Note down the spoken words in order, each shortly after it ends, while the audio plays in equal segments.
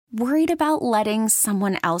Worried about letting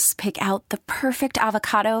someone else pick out the perfect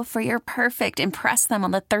avocado for your perfect impress them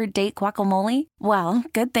on the third date guacamole? Well,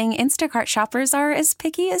 good thing Instacart shoppers are as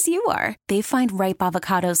picky as you are. They find ripe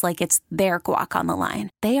avocados like it's their guac on the line.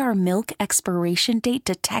 They are milk expiration date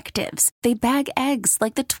detectives. They bag eggs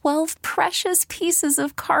like the 12 precious pieces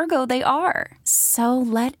of cargo they are. So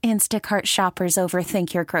let Instacart shoppers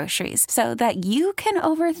overthink your groceries so that you can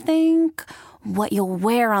overthink what you'll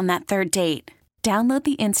wear on that third date. Download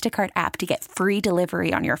the Instacart app to get free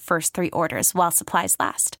delivery on your first 3 orders while supplies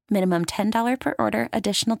last. Minimum $10 per order.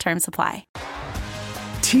 Additional terms apply.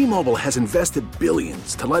 T-Mobile has invested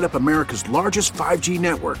billions to light up America's largest 5G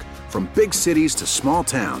network, from big cities to small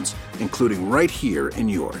towns, including right here in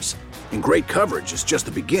yours. And great coverage is just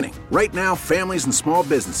the beginning. Right now, families and small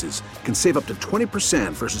businesses can save up to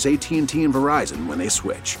 20% versus AT&T and Verizon when they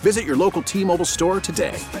switch. Visit your local T-Mobile store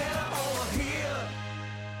today.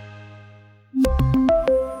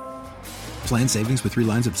 Plan savings with 3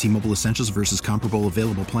 lines of T-Mobile Essentials versus comparable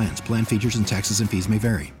available plans. Plan features and taxes and fees may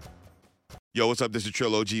vary. Yo, what's up? This is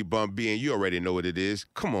Trill OG Bun B, and you already know what it is.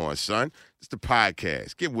 Come on, son. It's the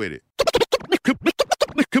podcast. Get with it.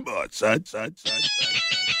 Come on, son.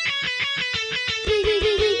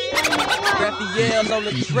 Raphael on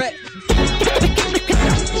the track.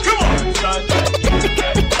 Come on, son.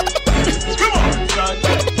 Come on, son.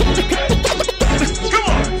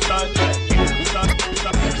 Come on, son.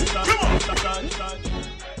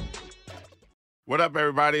 What up,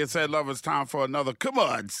 everybody? It's Ed Lover. It's time for another Come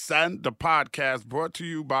On, Son, the podcast brought to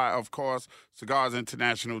you by, of course,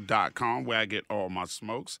 cigarsinternational.com, where I get all my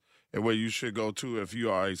smokes, and where you should go to if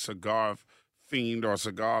you are a cigar fiend or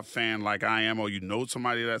cigar fan like I am, or you know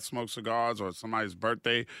somebody that smokes cigars, or somebody's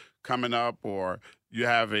birthday coming up, or you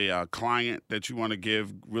have a client that you want to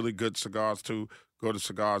give really good cigars to. Go to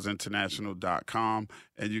cigarsinternational.com,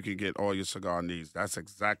 and you can get all your cigar needs. That's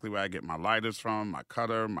exactly where I get my lighters from, my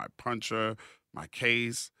cutter, my puncher, my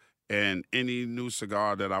case, and any new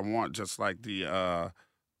cigar that I want, just like the La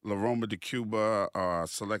Roma de Cuba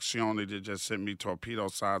Selección they just sent me, torpedo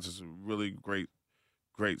size. It's a really great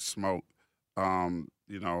smoke. You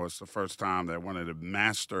know, it's the first time that one of the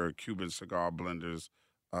master Cuban cigar blenders,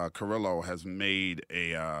 Carrillo, has made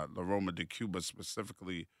a La Roma de Cuba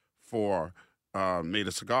specifically for made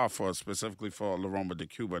a cigar specifically for La Roma de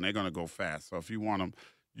Cuba, and they're going to go fast. So if you want them,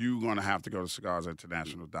 you're going to have to go to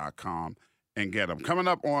cigarsinternational.com and get them. Coming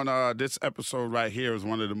up on this episode right here is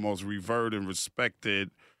one of the most revered and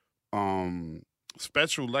respected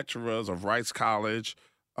special lecturers of Rice College,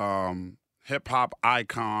 hip-hop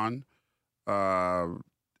icon, and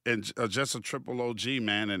just a triple OG,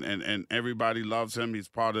 man, and everybody loves him. He's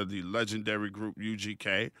part of the legendary group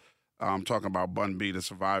UGK. I'm talking about Bun B, the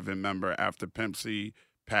surviving member after Pimp C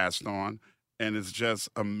passed on. And it's just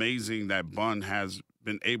amazing that Bun has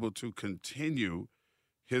been able to continue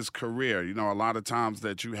his career. You know, a lot of times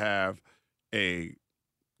that you have a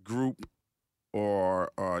group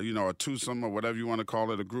or you know, a twosome or whatever you want to call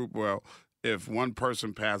it, a group, well, if one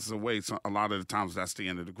person passes away, a lot of the times that's the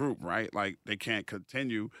end of the group, right? Like, they can't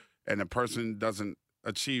continue, and the person doesn't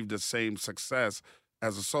achieve the same success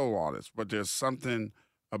as a solo artist. But there's something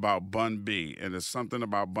about Bun B, and there's something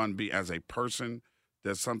about Bun B as a person.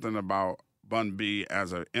 There's something about Bun B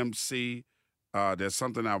as an MC. There's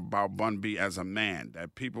something about Bun B as a man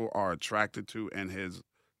that people are attracted to, and his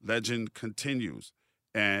legend continues.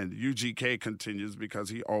 And UGK continues because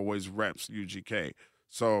he always reps UGK.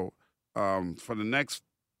 So for the next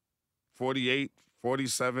 48,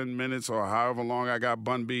 47 minutes, or however long I got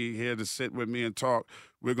Bun B here to sit with me and talk,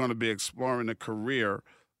 we're going to be exploring the career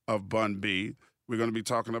of Bun B. We're going to be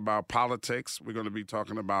talking about politics. We're going to be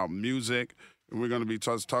talking about music. And we're going to be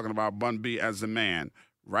talking about Bun B as a man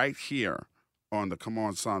right here on the Come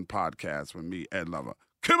On Son podcast with me, Ed Lover.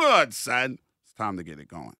 Come on, son. It's time to get it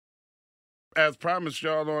going. As promised,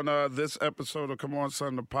 y'all, on this episode of Come On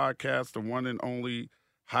Son, the podcast, the one and only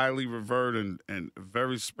highly revered and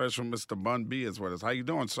very special Mr. Bun B is with us. How you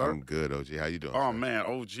doing, sir? I'm good, OG. How you doing? Oh, sir? Man,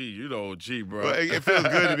 OG. You the OG, bro. Well, it feels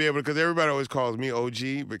good to be able to, because everybody always calls me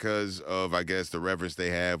OG because of, I guess, the reverence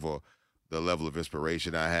they have or the level of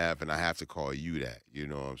inspiration I have, and I have to call you that. You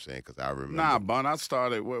know what I'm saying? Because I remember. Nah, Bun, I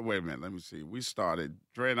started, wait a minute, let me see.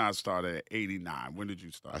 Dre and I started at 89. When did you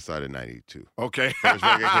start? I started in 92. Okay. First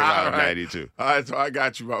record came out in 92. All right, so I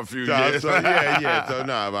got you about a few So, years. yeah.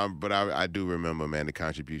 So, but I do remember, man, the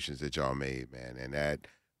contributions that y'all made, man, and that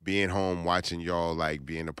being home, watching y'all, like,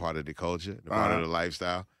 being a part of the culture, the part of the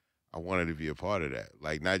lifestyle, I wanted to be a part of that.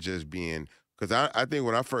 Like, not just being, because I think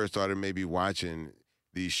when I first started maybe watching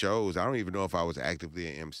these shows, I don't even know if I was actively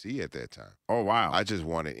an MC at that time. Oh, wow. I just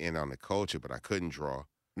wanted in on the culture, but I couldn't draw.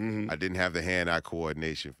 Mhm. I didn't have the hand-eye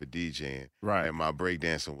coordination for DJing. Right. And my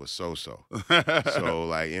breakdancing was so-so. So,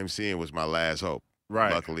 like, MCing was my last hope.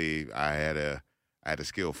 Right. Luckily, I had a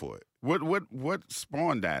skill for it. What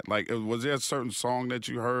spawned that? Like, was there a certain song that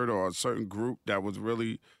you heard or a certain group that was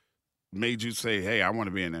really made you say, "Hey, I want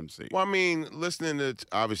to be an MC"? Well, I mean, listening to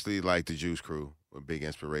obviously like the Juice Crew, a big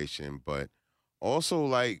inspiration, but also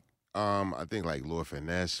like I think like Lord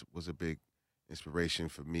Finesse was a big inspiration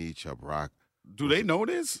for me. Chubb Rock. Do they know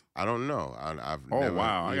this? I don't know. I've Oh, never.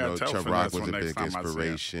 wow. I You gotta know, tell Chubb Finesse Rock was when a next big time I see him.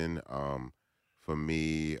 inspiration for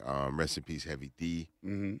me. Rest in peace, Heavy D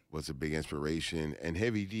Mm-hmm. was a big inspiration, and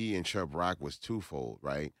Heavy D and Chubb Rock was twofold,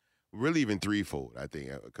 right? Really, even threefold, I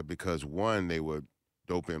think, because one, they were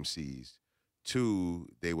dope MCs. Two,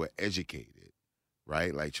 they were educated,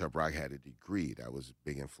 right? Like Chubb Rock had a degree. That was a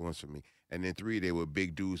big influence for me. And then three, they were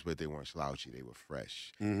big dudes, but they weren't slouchy. They were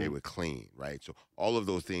fresh. Mm-hmm. They were clean, right? So all of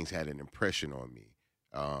those things had an impression on me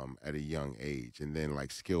at a young age. And then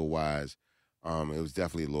like skill-wise, it was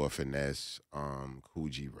definitely Lord Finesse, Cool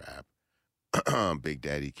G Rap, Big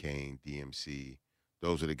Daddy Kane, DMC.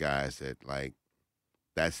 Those are the guys that like,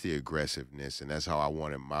 that's the aggressiveness, and that's how I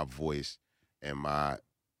wanted my voice and my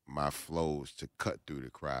flows to cut through the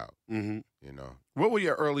crowd. Mm-hmm. You know, What were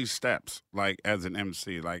your early steps like as an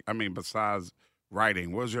MC? Like, I mean, besides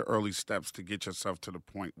writing, what was your early steps to get yourself to the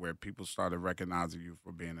point where people started recognizing you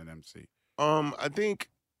for being an MC? I think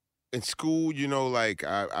in school, you know, like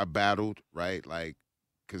I battled, right, like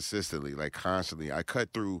consistently, like constantly. I cut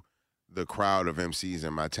through the crowd of MCs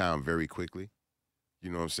in my town very quickly. You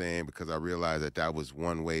know what I'm saying? Because I realized that was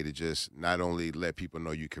one way to just not only let people know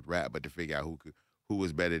you could rap, but to figure out who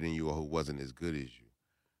was better than you or who wasn't as good as you.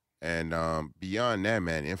 And beyond that,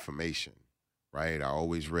 man, information, right? I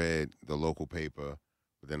always read the local paper,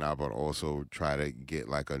 but then I would also try to get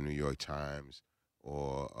like a New York Times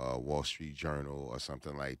or a Wall Street Journal or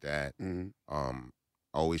something like that. Mm-hmm.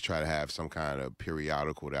 I always try to have some kind of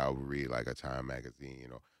periodical that I would read, like a Time magazine, you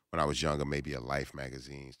know. When I was younger, maybe a Life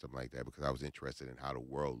magazine, something like that, because I was interested in how the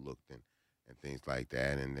world looked and things like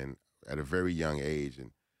that. And then at a very young age,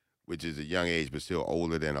 and which is a young age, but still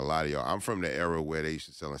older than a lot of y'all. I'm from the era where they used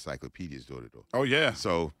to sell encyclopedias door to door. Oh, yeah.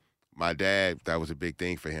 So my dad, that was a big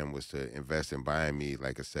thing for him, was to invest in buying me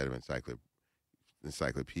like a set of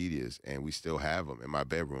encyclopedias, and we still have them in my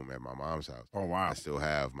bedroom at my mom's house. Oh, wow. I still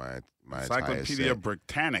have my entire Encyclopedia set.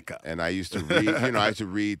 Britannica. And I used to read, you know, I used to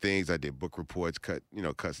read things. I did book reports, cut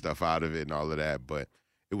stuff out of it and all of that. But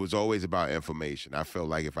it was always about information. I felt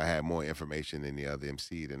like if I had more information than the other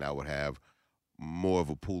MC, then I would have more of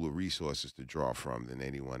a pool of resources to draw from than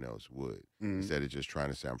anyone else would. Mm-hmm. Instead of just trying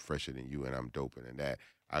to say I'm fresher than you and I'm doper than that.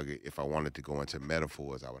 If I wanted to go into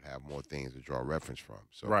metaphors, I would have more things to draw reference from.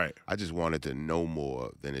 So Right. I just wanted to know more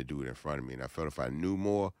than to do it in front of me. And I felt if I knew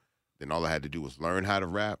more, then all I had to do was learn how to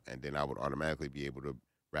rap, and then I would automatically be able to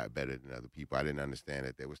rap better than other people. I didn't understand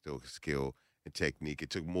that there was still skill and technique. It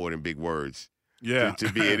took more than big words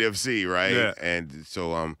to be an MC, right? Yeah. And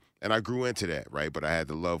so, and I grew into that, right? But I had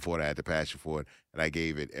the love for it, I had the passion for it, and I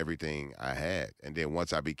gave it everything I had. And then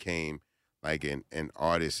once I became like an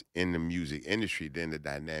artist in the music industry, then the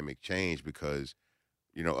dynamic changed because,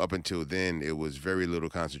 you know, up until then, it was very little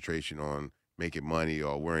concentration on making money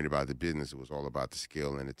or worrying about the business. It was all about the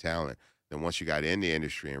skill and the talent. Then once you got in the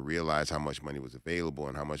industry and realized how much money was available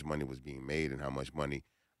and how much money was being made and how much money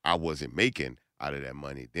I wasn't making out of that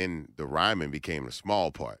money, then the rhyming became a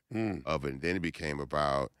small part of it. And then it became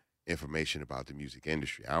about information about the music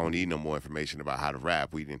industry. I don't need no more information about how to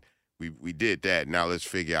rap. We did that. Now let's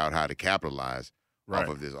figure out how to capitalize off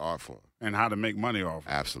of this art form. And how to make money off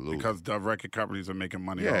it. Absolutely. Because the record companies are making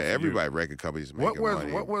money off Yeah, of everybody, you. record companies are making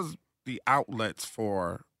money. What was the outlets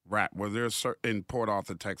for rap? Were there in Port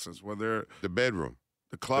Arthur, Texas? Were there The bedroom.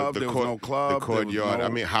 the club? There was no club. The there was courtyard. no I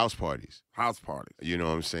mean, house parties. house parties. You know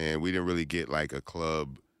what I'm saying? We didn't really get like a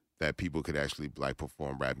club that people could actually like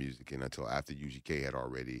perform rap music in until after UGK had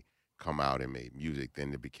already come out and made music.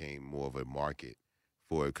 Then it became more of a market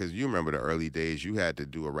for it. Because you remember the early days, you had to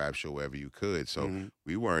do a rap show wherever you could. So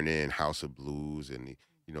we weren't in House of Blues and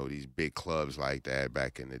these big clubs like that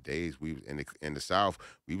back in the days. We was in the South,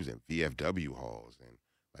 we was in VFW halls, and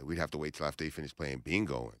like we'd have to wait till after they finished playing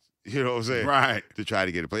bingo. You know what I'm saying? Right. To try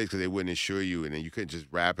to get a place because they wouldn't insure you, and then you couldn't just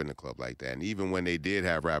rap in the club like that. And even when they did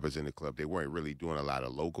have rappers in the club, they weren't really doing a lot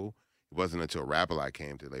of local. It wasn't until Rap-A-Lot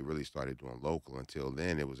came till they really started doing local. Until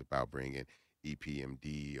then, it was about bringing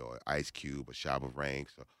EPMD or Ice Cube or Shop of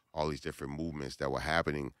Ranks or all these different movements that were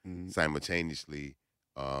happening simultaneously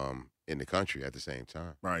in the country at the same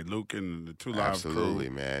time. Right, Luke and the Two Live Absolutely,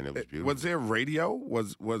 crew. man. It was beautiful. Was there radio?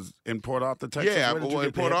 Was in Port Arthur, Texas? Yeah, Where did you well, in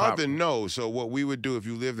get the Port hip-hop Arthur, from? no. So what we would do if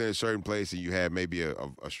you lived in a certain place and you had maybe a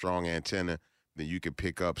strong antenna, then you could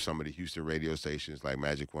pick up some of the Houston radio stations like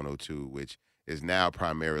Magic 102, which is now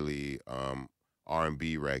primarily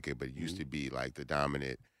R&B record, but it used to be like the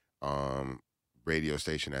dominant radio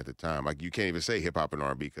station at the time. Like you can't even say hip hop and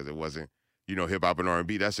R&B because it wasn't, hip hop and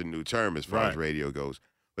R&B. That's a new term as far as radio goes.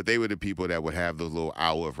 But they were the people that would have those little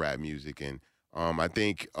hour of rap music, and I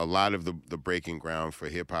think a lot of the breaking ground for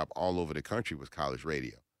hip hop all over the country was college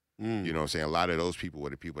radio. You know what I'm saying? A lot of those people were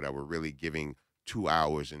the people that were really giving 2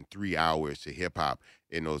 hours and 3 hours to hip hop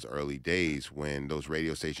in those early days when those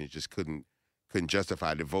radio stations just couldn't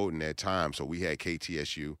justify the vote in that time. So we had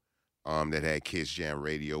KTSU that had Kids Jam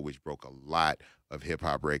Radio, which broke a lot of hip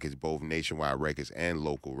hop records, both nationwide records and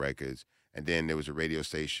local records. And then there was a radio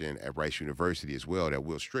station at Rice University as well that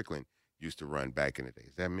Will Strickland used to run back in the day.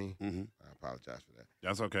 Is that me? Mm-hmm. I apologize for that.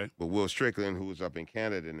 That's okay. But Will Strickland, who's up in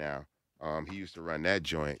Canada now, he used to run that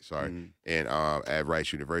joint, and at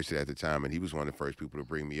Rice University at the time, and he was one of the first people to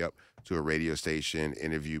bring me up to a radio station,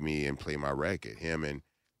 interview me, and play my record. Him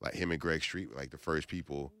and Greg Street were like the first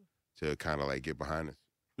people to kind of like get behind us.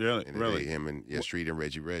 Yeah, really. Him and Street and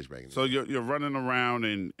Reggie Reg back in the So day. you're running around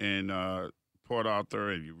in Port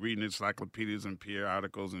Arthur and you're reading encyclopedias and peer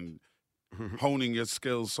articles and honing your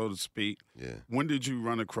skills, so to speak. Yeah. When did you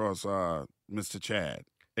run across Mr. Chad,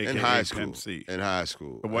 aka In high school. Pimp C? In high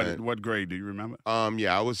school. What grade do you remember?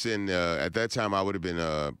 Yeah, I was in at that time I would have been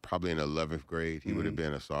probably in 11th grade. He would have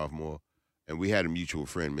been a sophomore. And we had a mutual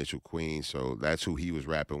friend, Mitchell Queen, so that's who he was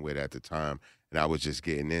rapping with at the time. And I was just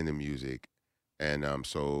getting into music. And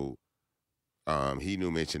so he knew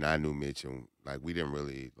Mitch and I knew Mitch, and like we didn't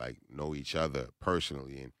really like know each other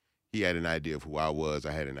personally. And he had an idea of who I was.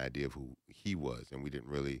 I had an idea of who he was, and we didn't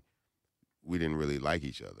really like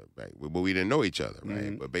each other, right? But we didn't know each other,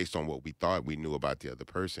 right? But based on what we thought we knew about the other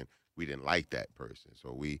person, we didn't like that person.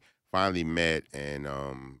 So we finally met, and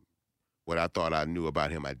what I thought I knew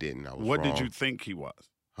about him, I didn't. I was What wrong. did you think he was?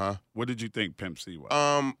 Huh? What did you think Pimp C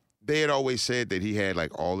was? They had always said that he had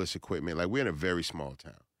like all this equipment. Like we're in a very small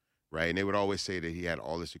town, right? And they would always say that he had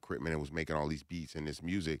all this equipment and was making all these beats and this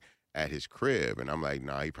music at his crib. And I'm like,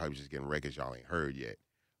 nah, he probably just getting records y'all ain't heard yet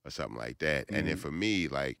or something like that. And then for me,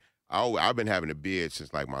 like I've been having a beard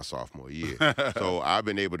since like my sophomore year. So I've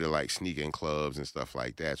been able to like sneak in clubs and stuff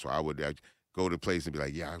like that. So I would go to places and be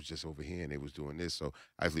like, yeah, I was just over here and they was doing this. So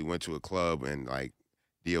I actually went to a club and like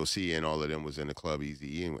DOC and all of them was in the club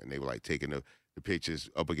Easy E, and they were like taking the pictures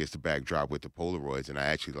up against the backdrop with the Polaroids. And I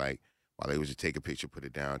actually like, while they was just take a picture, put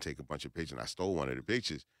it down, take a bunch of pictures. And I stole one of the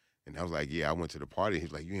pictures. And I was like, yeah, I went to the party.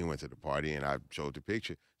 He's like, you ain't went to the party. And I showed the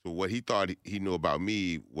picture. So what he thought he knew about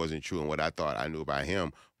me wasn't true. And what I thought I knew about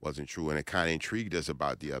him wasn't true. And it kind of intrigued us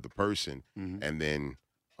about the other person. And then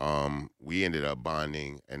we ended up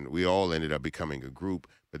bonding, and we all ended up becoming a group.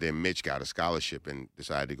 But then Mitch got a scholarship and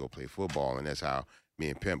decided to go play football. And that's how me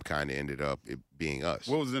and Pimp kind of ended up it being us.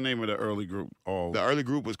 What was the name of the early group? The early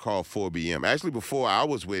group was called 4BM. Actually, before I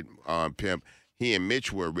was with Pimp, he and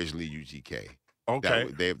Mitch were originally UGK.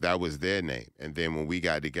 Okay. That was their name. And then when we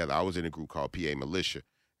got together, I was in a group called PA Militia.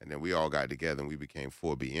 And then we all got together and we became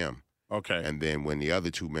 4BM. Okay. And then when the other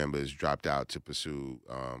two members dropped out to pursue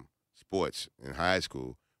sports in high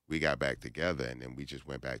school, we got back together, and then we just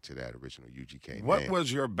went back to that original UGK What name.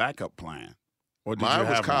 was your backup plan? Or did Mine you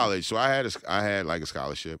was have college, so I had like a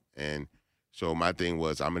scholarship, and so my thing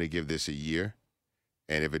was I'm going to give this a year,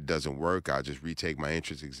 and if it doesn't work, I'll just retake my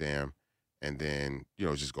entrance exam, and then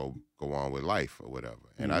just go on with life or whatever.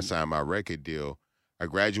 And I signed my record deal. I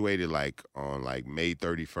graduated like on like May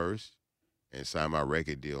 31st, and signed my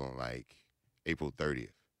record deal on like April 30th.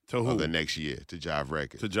 To who? Of the next year, to Jive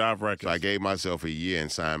Records. To Jive Records. So I gave myself a year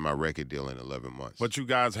and signed my record deal in 11 months. But you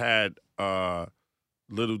guys had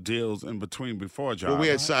little deals in between before Jive. Well, we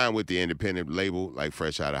had right? signed with the independent label, like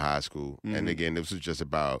fresh out of high school. And again, this was just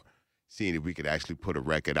about seeing if we could actually put a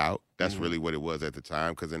record out. That's really what it was at the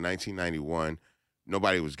time. Because in 1991,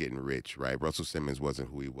 nobody was getting rich, right? Russell Simmons wasn't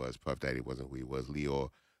who he was. Puff Daddy wasn't who he was.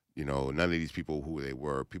 Leo, none of these people who they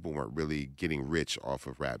were. People weren't really getting rich off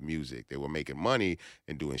of rap music. They were making money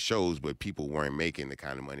and doing shows, but people weren't making the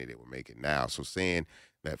kind of money they were making now. So saying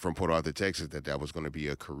that from Port Arthur, Texas, that was going to be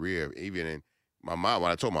a career, even in my mom,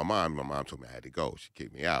 when I told my mom told me I had to go. She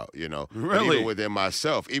kicked me out, But Really? even within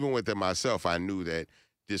myself, I knew that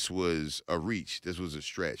this was a reach. This was a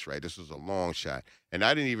stretch, right? This was a long shot. And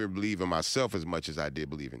I didn't even believe in myself as much as I did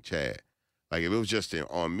believe in Chad. Like, if it was just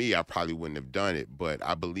on me, I probably wouldn't have done it. But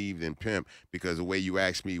I believed in Pimp because the way you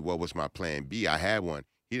asked me what was my plan B, I had one.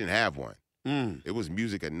 He didn't have one. It was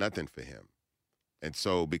music or nothing for him. And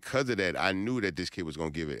so because of that, I knew that this kid was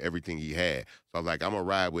going to give it everything he had. So I was like, I'm going to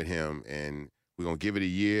ride with him, and we're going to give it a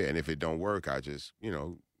year, and if it don't work, I just,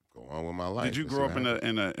 go on with my life. Did you grow up in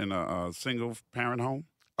a single-parent home?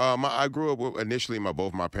 I grew up with, initially,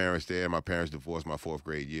 both my parents there. My parents divorced my 4th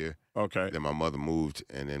grade year. Okay. Then my mother moved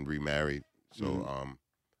and then remarried. So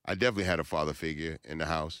I definitely had a father figure in the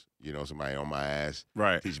house, somebody on my ass,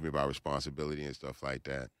 right, teaching me about responsibility and stuff like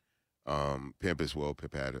that. Pimp as well.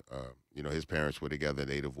 Pimp had, his parents were together.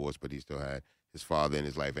 They divorced, but he still had his father in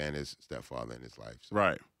his life and his stepfather in his life. So.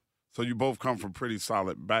 Right. So you both come from pretty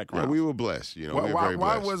solid backgrounds. Yeah, we were blessed. We were why, very blessed.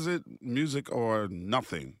 Why was it music or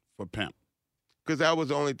nothing for Pimp? Because that was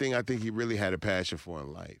the only thing I think he really had a passion for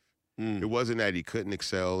in life. It wasn't that he couldn't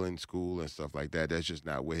excel in school and stuff like that. That's just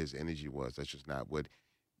not where his energy was. That's just not what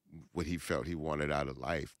he felt he wanted out of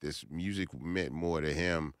life. This music meant more to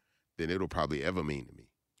him than it'll probably ever mean to me.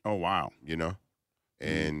 Oh, wow.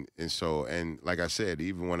 And so like I said,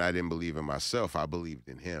 even when I didn't believe in myself, I believed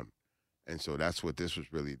in him. And so that's what this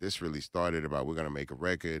really started about. We're going to make a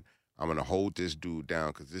record. I'm going to hold this dude down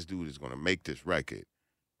because this dude is going to make this record.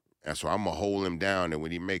 And so I'm going to hold him down, and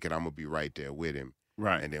when he make it, I'm going to be right there with him.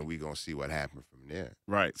 Right. And then we're going to see what happens from there.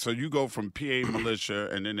 Right. So you go from PA Militia,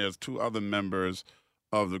 and then there's 2 other members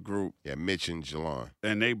of the group. Yeah, Mitch and Jalon.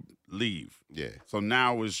 And they leave. Yeah. So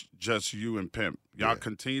now it's just you and Pimp. Y'all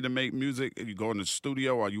continue to make music? You go in the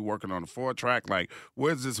studio? Are you working on a 4-track? Like,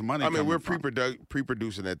 where's this money coming from? We're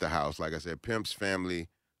pre-producing at the house. Like I said, Pimp's family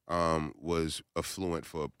was affluent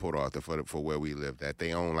for Port Arthur, for where we lived at.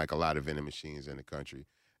 They own, like, a lot of vending machines in the country.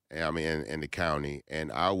 In the county.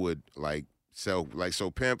 And I would, sell,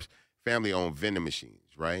 so Pimp's family owned vending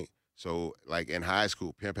machines, right? So, in high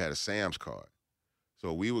school, Pimp had a Sam's card.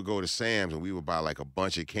 So we would go to Sam's and we would buy, a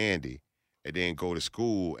bunch of candy and then go to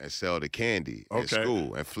school and sell the candy at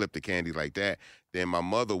school and flip the candy like that. Then my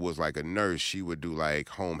mother was, a nurse. She would do,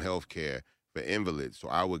 home health care for invalids. So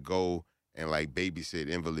I would go and, babysit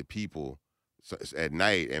invalid people at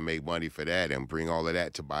night and make money for that and bring all of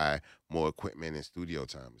that to buy more equipment and studio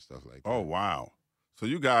time and stuff like that. Oh, wow. So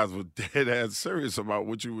you guys were dead ass serious about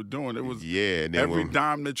what you were doing. It was and then every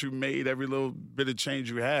dime that you made, every little bit of change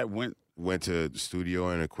you had went to studio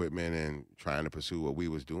and equipment and trying to pursue what we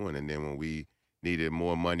was doing. And then when we needed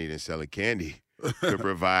more money than selling candy to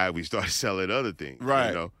provide, we started selling other things.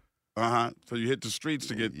 Right. So you hit the streets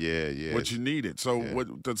to get what you needed. So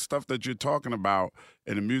what the stuff that you're talking about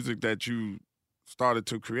and the music that you started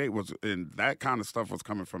to create and that kind of stuff was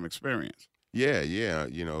coming from experience. Yeah,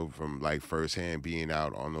 from firsthand being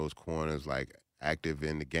out on those corners, active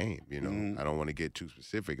in the game. I don't want to get too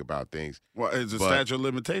specific about things. Well, is the statute of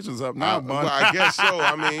limitations up now, Bun? Well, I guess so.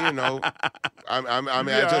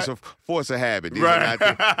 Just a force of habit. These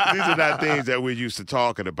are not things that we're used to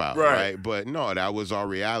talking about, right? But no, that was our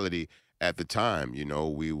reality at the time.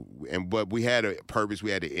 But we had a purpose.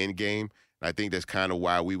 We had an end game. And I think that's kind of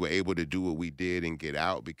why we were able to do what we did and get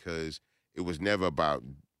out, because it was never about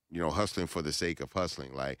hustling for the sake of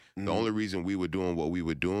hustling. The only reason we were doing what we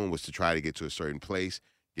were doing was to try to get to a certain place,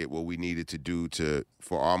 get what we needed to do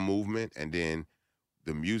for our movement, and then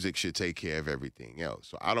the music should take care of everything else.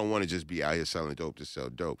 So I don't want to just be out here selling dope to sell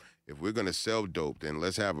dope. If we're going to sell dope, then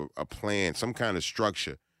let's have a plan, some kind of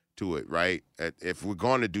structure to it, right? If we're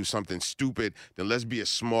going to do something stupid, then let's be as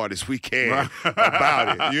smart as we can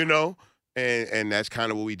about it, And that's kind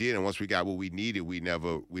of what we did. And once we got what we needed, we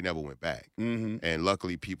never went back. Mm-hmm. And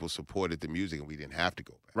luckily, people supported the music, and we didn't have to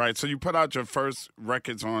go back. Right. So you put out your first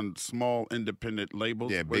records on small independent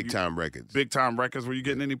labels. Yeah, Big Time Records. Big Time Records. Were you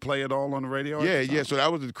getting any play at all on the radio? Yeah. So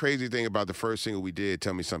that was the crazy thing about the first single we did,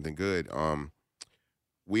 Tell Me Something Good.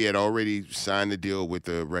 We had already signed the deal with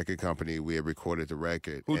the record company. We had recorded the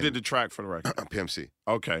record. Who did the track for the record? Pimp C.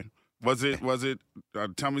 Okay. Was it?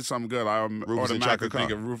 Tell Me Something Good. I automatically think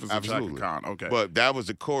of Rufus and Chaka Khan. Okay. But that was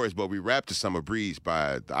the chorus, but we rapped to Summer Breeze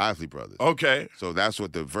by the Isley Brothers. Okay. So that's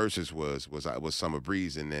what the verses was Summer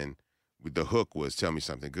Breeze, and then the hook was Tell Me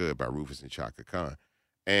Something Good by Rufus and Chaka Khan.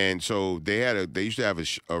 And so they used to have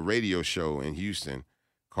a radio show in Houston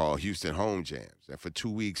called Houston Home Jams. And for 2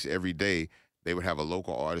 weeks, every day, they would have a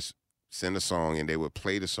local artist send a song, and they would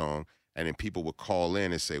play the song, and then people would call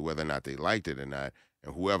in and say whether or not they liked it or not.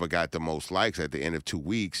 And whoever got the most likes at the end of 2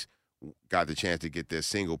 weeks got the chance to get their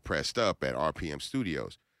single pressed up at RPM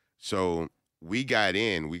Studios. So we got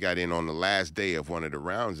in on the last day of one of the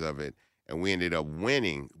rounds of it, and we ended up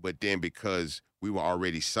winning. But then because we were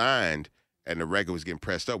already signed and the record was getting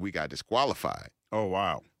pressed up, we got disqualified. Oh,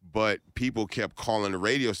 wow. But people kept calling the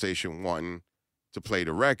radio station wanting to play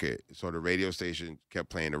the record. So the radio station kept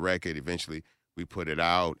playing the record. Eventually, We put it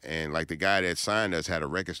out, and like the guy that signed us had a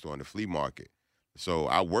record store in the flea market. So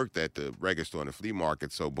I worked at the record store in the flea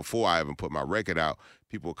market. So before I even put my record out,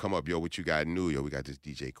 people would come up, yo, what you got new? Yo, we got this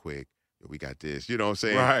DJ Quick. Yo, we got this. You know what I'm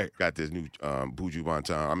saying? Right. Got this new Buju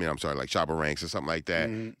Banton. Like Chopper Ranks or something like that.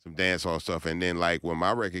 Some dancehall stuff. And then like when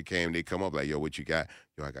my record came, they come up like, yo, what you got?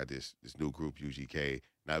 Yo, I got this new group, UGK.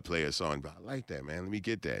 And I play a song, but I like that, man. Let me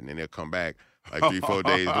get that. And then they'll come back like 3-4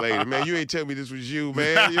 days later. Man, you ain't tell me this was you,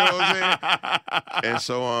 man. You know what I'm saying? And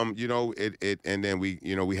so, and then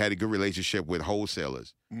we had a good relationship with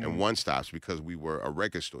wholesalers and one-stops because we were a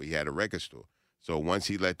record store. He had a record store. So once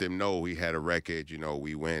he let them know he had a record,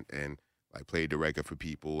 we went and like played the record for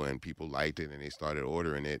people, and people liked it, and they started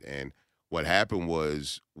ordering it. And what happened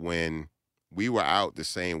was when we were out the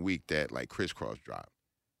same week that like Crisscross dropped.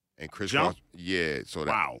 And Crisscross, so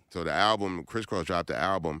the album, Crisscross dropped the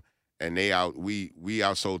album, and we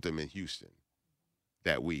outsold them in Houston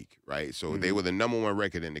that week, right? So they were the #1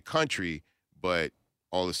 record in the country, but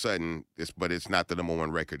all of a sudden, it's not the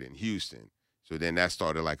 #1 record in Houston. So then that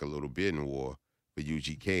started like a little bidding war for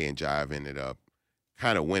UGK, and Jive ended up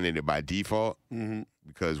kind of winning it by default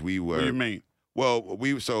because we were. What do you mean? Well,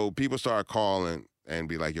 so people started calling and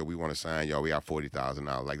be like, yo, we want to sign y'all. We got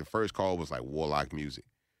 $40,000. Like the first call was like Warlock Music.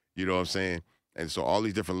 You know what I'm saying? And so all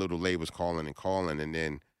these different little labels calling, and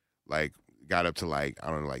then like got up to like,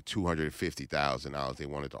 I don't know, like $250,000 they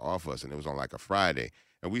wanted to offer us, and it was on like a Friday.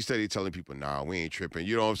 And we started telling people, nah, we ain't tripping.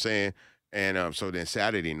 You know what I'm saying? And so then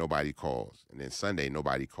Saturday, nobody calls. And then Sunday,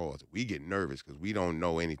 nobody calls. We get nervous because we don't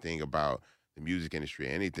know anything about the music industry or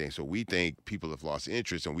anything. So we think people have lost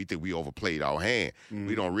interest, and we think we overplayed our hand.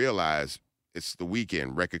 We don't realize it's the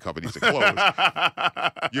weekend. Record companies are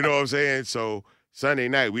closed. You know what I'm saying? So Sunday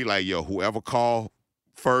night, we like, yo, whoever call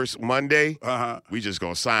first Monday, we just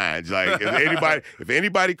gonna sign. Like if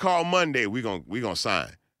anybody call Monday, we gonna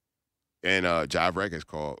sign. And Jive Records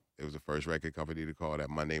called. It was the first record company to call that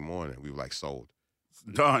Monday morning. We were like sold.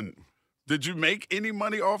 Done. Did you make any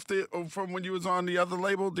money from when you was on the other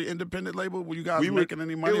label, the independent label? Were you guys making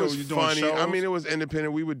any money? It was or were you funny. Doing shows? I mean, it was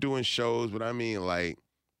independent. We were doing shows, but I mean, like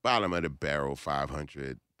bottom of the barrel,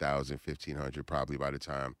 500,000, 1,500 probably by the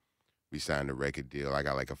time we signed a record deal. I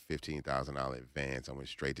got like a $15,000 advance. I went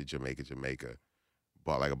straight to Jamaica,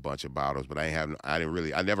 bought like a bunch of bottles, but I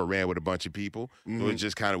never ran with a bunch of people. So it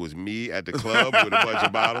just kind of was me at the club with a bunch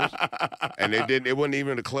of bottles. And it wasn't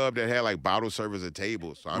even a club that had like bottle servers at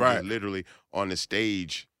tables. So I'm just literally on the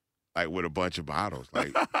stage like with a bunch of bottles.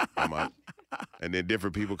 Like, and then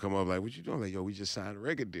different people come up like, what you doing? Like, yo, we just signed a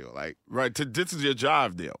record deal. Like, right. This is your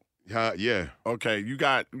Jive deal. Yeah. Okay, you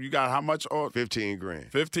got how much? $15,000.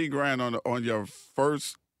 $15,000 on your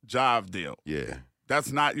first Jive deal. Yeah.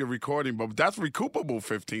 That's not your recording, but that's recoupable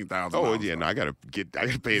 $15,000. Oh yeah, no, I gotta pay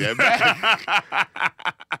that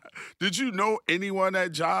back. Did you know anyone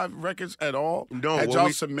at Jive Records at all? No. Had y'all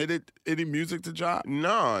submitted any music to Jive?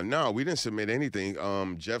 No, we didn't submit anything.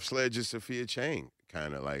 Jeff Sledge and Sophia Chang,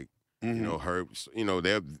 kind of like her.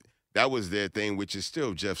 That was their thing, which is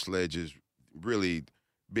still Jeff Sledge's really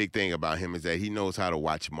big thing about him is that he knows how to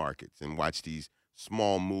watch markets and watch these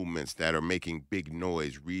small movements that are making big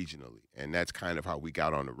noise regionally. And that's kind of how we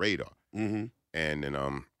got on the radar. And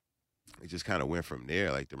then it just kind of went from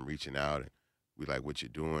there, like them reaching out and we like, what you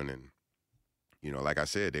doing? And, like I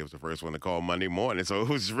said, they was the first one to call Monday morning. So it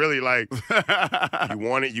was really like, you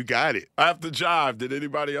want it, you got it. After Jive, did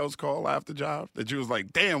anybody else call after Jive? That you was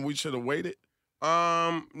like, damn, we should have waited?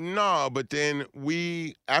 No, but then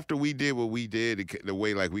after we did what we did, the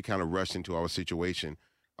way like we kind of rushed into our situation,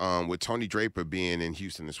 with Tony Draper being in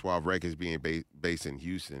Houston and Suave Records being based in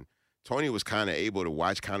Houston, Tony was kind of able to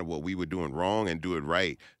watch kind of what we were doing wrong and do it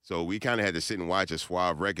right. So we kind of had to sit and watch as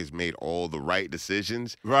Suave Records made all the right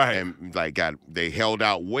decisions. Right. And like they held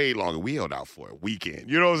out way longer. We held out for a weekend.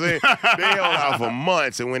 You know what I'm saying? They held out for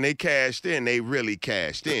months. And when they cashed in, they really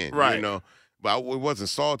cashed in. Right. But it wasn't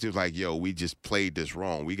salty. It was like, yo, we just played this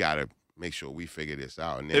wrong. We got to make sure we figure this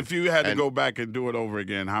out. And then, if you had to go back and do it over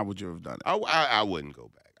again, how would you have done it? I wouldn't go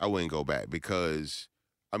back. I wouldn't go back because,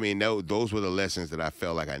 I mean, those were the lessons that I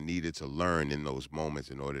felt like I needed to learn in those moments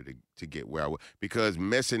in order to get where I was. Because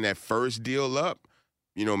messing that first deal up,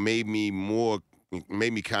 made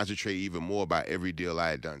me concentrate even more about every deal I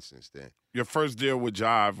had done since then. Your first deal with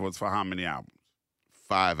Jive was for how many albums?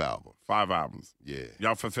 5 albums. 5 albums. Yeah.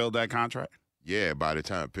 Y'all fulfilled that contract? Yeah, by the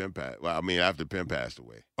time after Pimp passed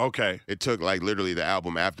away. Okay. It took like literally the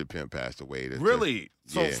album after Pimp passed away. Really?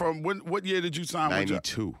 So from what year did you sign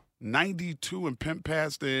 92. with 92 and Pimp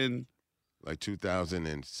passed in? Like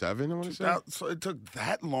 2007, I want to say. So it took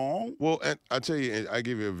that long? Well, and I'll tell you, I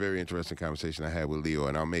give you a very interesting conversation I had with Leo,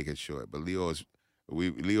 and I'll make it short. But Leo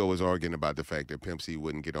Leo was arguing about the fact that Pimp C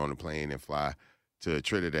wouldn't get on the plane and fly to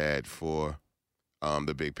Trinidad for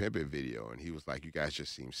the Big Pimpin' video, and he was like, "You guys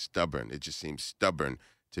just seem stubborn. It just seems stubborn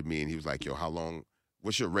to me." And he was like, "Yo, how long?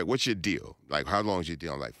 What's your deal? Like, how long is your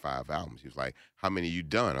deal?" I'm like, 5 albums. He was like, "How many you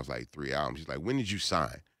done?" I was like, 3 albums. He's like, "When did you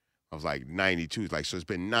sign?" I was like, 92. He's like, "So it's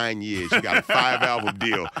been 9 years. You got a 5-album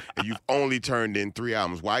deal, and you've only turned in 3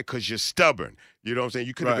 albums. Why? Because you're stubborn. You know what I'm saying?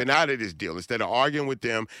 You could have been out of this deal instead of arguing with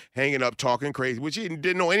them, hanging up, talking crazy, which he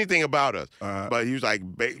didn't know anything about us. But he was like,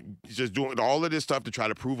 just doing all of this stuff to try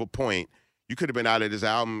to prove a point. You could have been out of this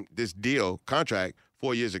album, this deal, contract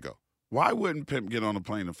 4 years ago." Why wouldn't Pimp get on a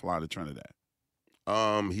plane and fly to Trinidad?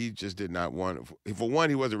 He just did not want. For one,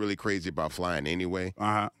 he wasn't really crazy about flying anyway.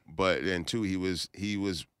 But then two, he was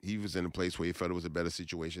in a place where he felt it was a better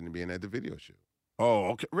situation than being at the video shoot.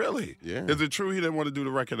 Oh, okay, really? Yeah. Is it true he didn't want to do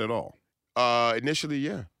the record at all? Initially,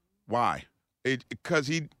 yeah. Why? Because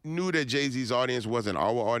he knew that Jay-Z's audience wasn't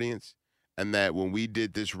our audience, and that when we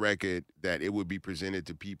did this record, that it would be presented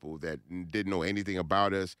to people that didn't know anything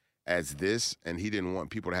about us as this, and he didn't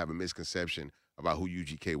want people to have a misconception about who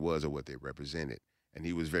UGK was or what they represented. And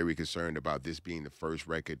he was very concerned about this being the first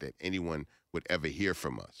record that anyone would ever hear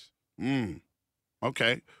from us.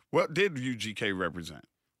 Okay. What did UGK represent?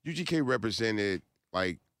 UGK represented,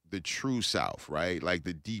 like, the true South, right? Like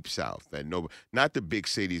the deep South, not the big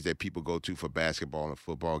cities that people go to for basketball and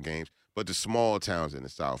football games, but the small towns in the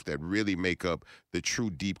South that really make up the true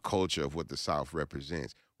deep culture of what the South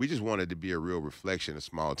represents. We just wanted to be a real reflection of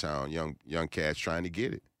small town young cats trying to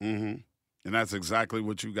get it. And that's exactly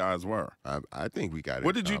what you guys were. I think we got it.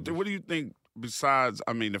 What do you think? Besides,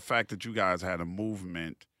 I mean, the fact that you guys had a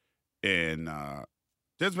movement, and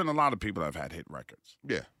there's been a lot of people that have had hit records.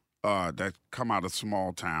 Yeah. That come out of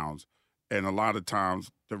small towns, and a lot of times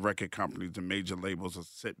the record companies, the major labels, will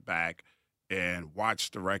sit back and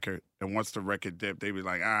watch the record, and once the record dipped, they be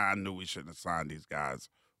like, I knew we shouldn't have signed these guys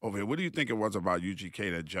over here. What do you think it was about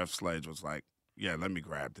UGK that Jeff Sledge was like, yeah, let me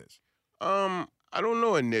grab this? I don't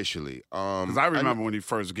know initially. Because I remember when he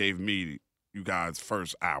first gave me you guys'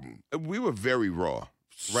 first album. We were very raw,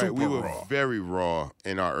 right? We were very raw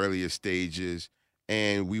in our earliest stages,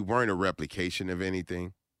 and we weren't a replication of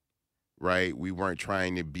anything, right? We weren't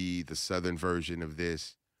trying to be the Southern version of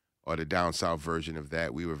this or the down South version of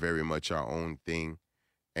that. We were very much our own thing.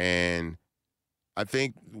 And I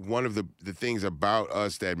think one of the things about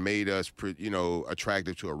us that made us,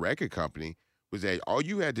 attractive to a record company was that all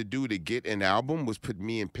you had to do to get an album was put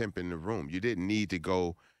me and Pimp in the room. You didn't need to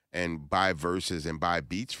go and buy verses and buy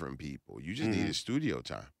beats from people. You just needed studio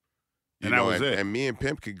time. And that was it. And me and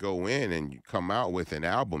Pimp could go in and come out with an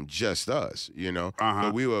album, just us,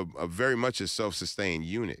 But we were very much a self-sustained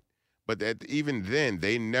unit. But even then,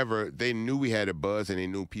 they knew we had a buzz and they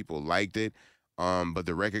knew people liked it. But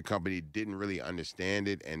the record company didn't really understand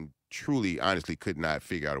it and truly, honestly, could not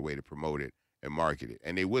figure out a way to promote it and market it.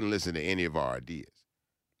 And they wouldn't listen to any of our ideas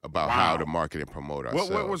about how to market and promote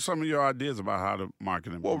ourselves. What were some of your ideas about how to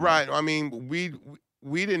market and promote? Well, right. I mean,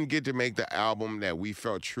 we didn't get to make the album that we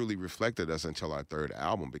felt truly reflected us until our third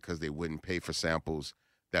album because they wouldn't pay for samples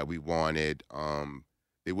that we wanted.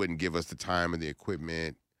 They wouldn't give us the time and the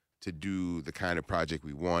equipment to do the kind of project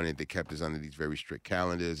we wanted. They kept us under these very strict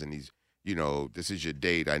calendars and these, this is your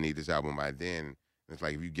date. I need this album by then. It's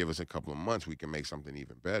like, if you give us a couple of months, we can make something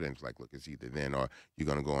even better. And it's like, look, it's either then or you're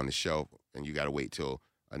going to go on the shelf and you got to wait till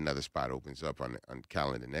another spot opens up on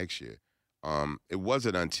calendar next year. It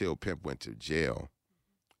wasn't until Pimp went to jail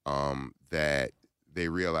that they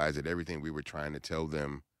realized that everything we were trying to tell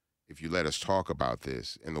them, if you let us talk about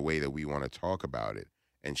this in the way that we want to talk about it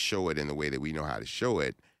and show it in the way that we know how to show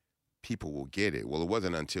it, people will get it. Well, it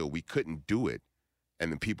wasn't until we couldn't do it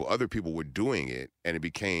and other people were doing it and it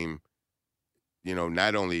became,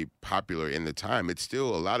 not only popular in the time, it's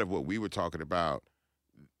still a lot of what we were talking about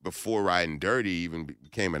before Riding Dirty even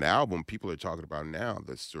became an album, people are talking about now.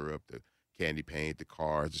 The syrup, the candy paint, the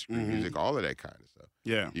cars, the screen music, all of that kind of stuff.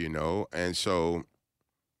 Yeah. And so,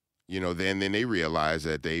 then they realized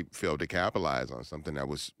that they failed to capitalize on something that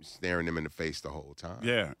was staring them in the face the whole time.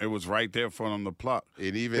 Yeah, it was right there for them to pluck.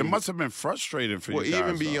 It must have been frustrating for you guys. Well,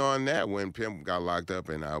 even beyond that, when Pimp got locked up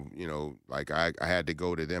and I had to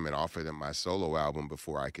go to them and offer them my solo album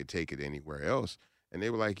before I could take it anywhere else. And they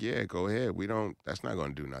were like, yeah, go ahead. That's not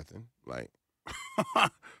going to do nothing. Like,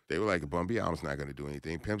 they were like, the Bun B album's not going to do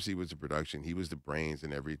anything. Pimp C was the production. He was the brains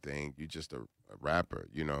and everything. You just a rapper,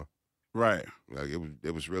 Right. Like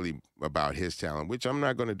it was really about his talent, which I'm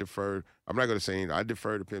not going to defer. I'm not going to say anything. I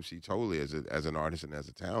defer to Pimp C totally as an artist and as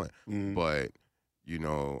a talent. But,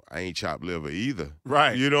 I ain't chopped liver either.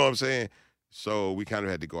 Right. You know what I'm saying? So we kind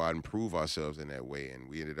of had to go out and prove ourselves in that way, and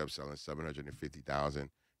we ended up selling 750,000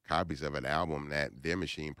 copies of an album that their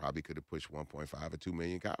machine probably could have pushed 1.5 or 2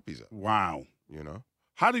 million copies of. Wow. You know?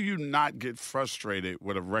 How do you not get frustrated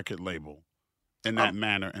with a record label in that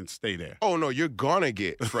manner and stay there? Oh, no, you're going to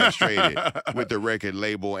get frustrated with the record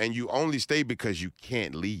label, and you only stay because you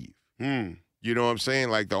can't leave. You know what I'm saying?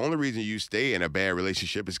 Like, the only reason you stay in a bad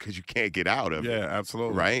relationship is because you can't get out of it. Yeah,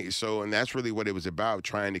 absolutely. Right? So, and that's really what it was about,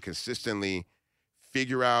 trying to consistently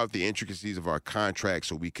figure out the intricacies of our contract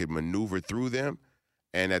so we could maneuver through them,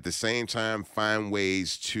 and at the same time find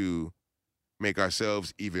ways to make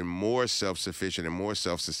ourselves even more self-sufficient and more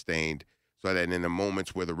self-sustained, so that in the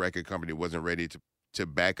moments where the record company wasn't ready to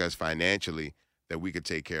back us financially, that we could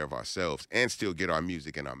take care of ourselves and still get our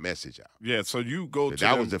music and our message out. Yeah, so you go to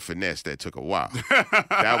that was the finesse that took a while.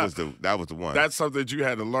 that was the one. That's something that you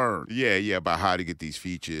had to learn. Yeah, about how to get these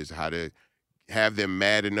features, how to have them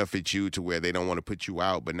mad enough at you to where they don't want to put you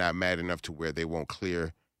out, but not mad enough to where they won't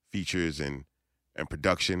clear features and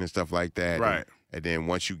production and stuff like that. Right. And then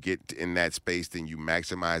once you get in that space, then you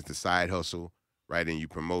maximize the side hustle, right? And you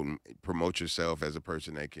promote yourself as a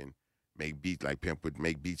person that can make beats, like Pimp would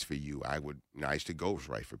make beats for you. I used to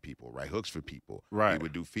ghostwrite for people, write hooks for people. Right. We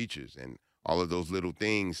would do features and all of those little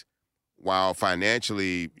things. While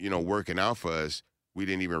financially, working out for us, we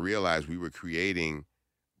didn't even realize we were creating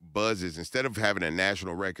buzzes. Instead of having a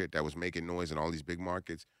national record that was making noise in all these big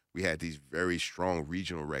markets, we had these very strong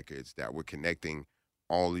regional records that were connecting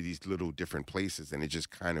all of these little different places, and it just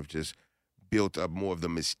kind of just built up more of the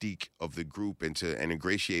mystique of the group and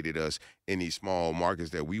ingratiated us in these small markets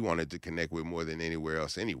that we wanted to connect with more than anywhere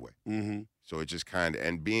else anyway. Mm-hmm. So it just kind of,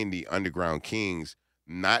 and being the underground kings,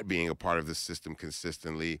 not being a part of the system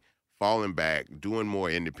consistently, falling back, doing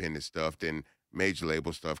more independent stuff than major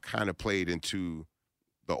label stuff, kind of played into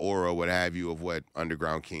the aura, what have you, of what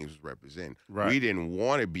Underground Kings was representing. Right. We didn't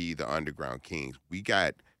want to be the Underground Kings. We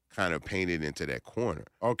got kind of painted into that corner.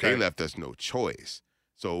 Okay. They left us no choice.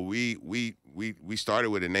 So we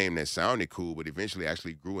started with a name that sounded cool, but eventually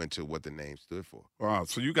actually grew into what the name stood for. Wow.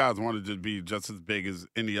 So you guys wanted to be just as big as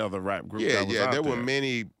any other rap group Yeah, that was out there there. were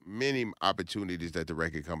many opportunities that the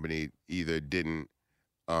record company either didn't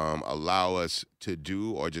allow us to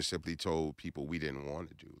do or just simply told people we didn't want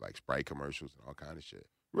to do, like Sprite commercials and all kind of shit.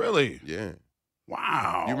 Really? Yeah.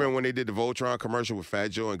 Wow. You remember when they did the Voltron commercial with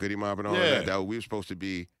Fat Joe and Goody Mob and all Yeah. that? We were supposed to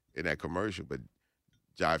be in that commercial, but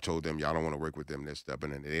Jive told them, y'all don't want to work with them, they're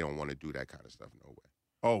stubborn, and they don't want to do that kind of stuff no way.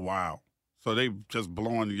 Oh, wow. So they just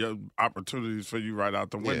blowing your opportunities for you right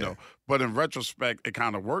out the window. Yeah. But in retrospect, it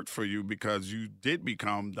kind of worked for you because you did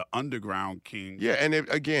become the Underground King. Yeah, and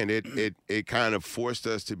it kind of forced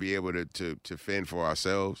us to be able to fend for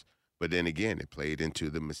ourselves, but then again, it played into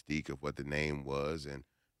the mystique of what the name was, and,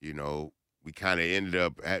 we kind of ended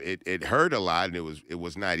up, it hurt a lot, and it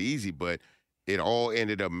was not easy, but it all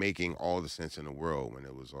ended up making all the sense in the world when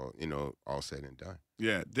it was all, all said and done.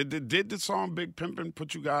 Yeah. Did the song Big Pimpin'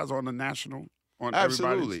 put you guys on the national? On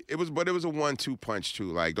Absolutely. It was a 1-2 punch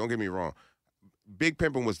too. Like, don't get me wrong. Big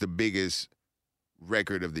Pimpin' was the biggest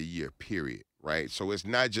record of the year, period. Right? So it's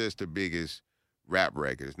not just the biggest rap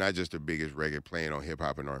record. It's not just the biggest record playing on hip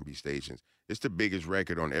hop and R&B stations. It's the biggest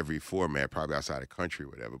record on every format, probably outside the country or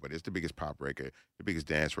whatever, but it's the biggest pop record, the biggest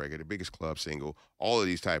dance record, the biggest club single, all of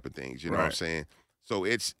these type of things, you know what I'm saying? So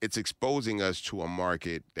it's exposing us to a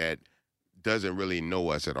market that doesn't really know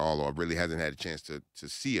us at all or really hasn't had a chance to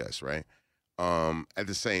see us, right? At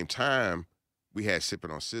the same time, we had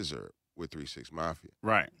Sippin' on Scissor with 3 6 Mafia.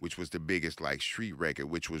 Right. Which was the biggest, like, street record,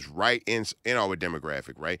 which was right in our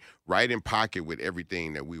demographic, right? Right in pocket with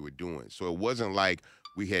everything that we were doing. So it wasn't like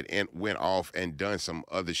we had went off and done some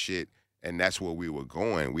other shit and that's where we were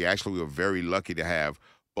going. We were very lucky to have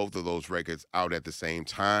both of those records out at the same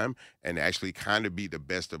time and actually kind of be the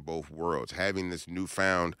best of both worlds. Having this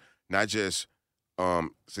newfound, not just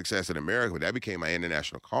success in America, but that became my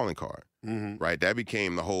international calling card, right? That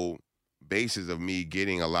became the whole basis of me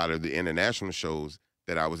getting a lot of the international shows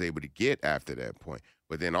that I was able to get after that point.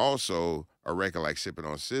 But then also a record like Sippin'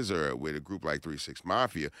 on Scissor with a group like 3 6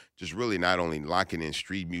 Mafia, just really not only locking in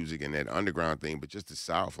street music and that underground thing, but just the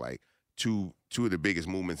South, like two of the biggest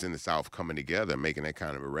movements in the South coming together, making that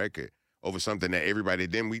kind of a record over something that everybody,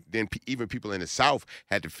 even people in the South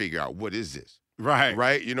had to figure out, what is this? Right.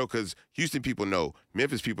 Right? Because Houston people know,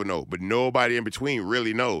 Memphis people know, but nobody in between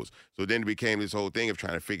really knows. So then it became this whole thing of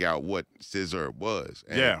trying to figure out what Scissor was.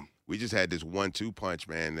 And we just had this 1-2 punch,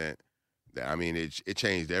 man, that I mean, it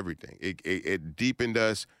changed everything. It deepened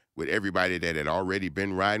us with everybody that had already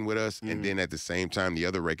been riding with us, and then at the same time, the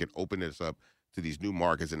other record opened us up these new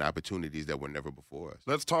markets and opportunities that were never before us.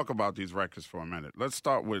 Let's talk about these records for a minute. Let's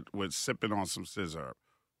start with Sipping on Some Scissor.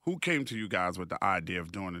 Who came to you guys with the idea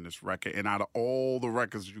of doing this record? And out of all the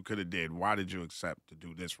records you could have did, why did you accept to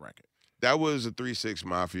do this record? That was a 3 6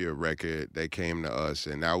 Mafia record that came to us,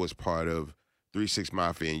 and that was part of 3 6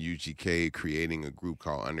 Mafia and UGK creating a group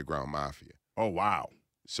called Underground Mafia. Oh, wow.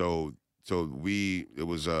 So it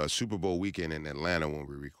was a Super Bowl weekend in Atlanta when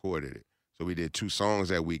we recorded it. So we did 2 songs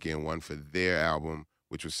that weekend, one for their album,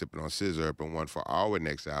 which was Sipping on Scissor, and one for our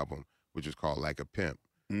next album, which was called Like a Pimp.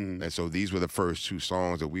 Mm. And so these were the first 2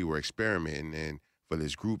 songs that we were experimenting in for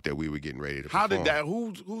this group that we were getting ready to perform. How did that,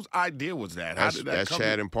 whose idea was that? How did that That's come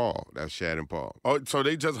Chad in? and Paul. That's Chad and Paul. Oh, so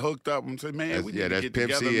they just hooked up and said, man, we need to that's get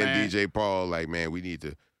Pimp together, C man. and DJ Paul. Like, man, we need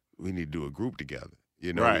to do a group together.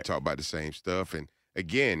 You know, we Right. talk about the same stuff. And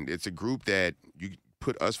again, it's a group that you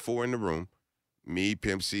put us 4 in the room, me,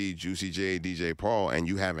 Pimp C, Juicy J, DJ Paul, and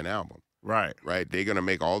you have an album. Right. Right? They're gonna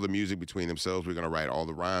make all the music between themselves. We're gonna write all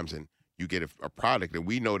the rhymes, and you get a product that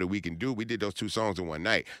we know that we can do. We did those 2 songs in one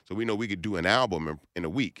night, so we know we could do an album in a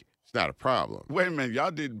week. It's not a problem. Wait a minute.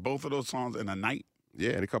 Y'all did both of those songs in a night?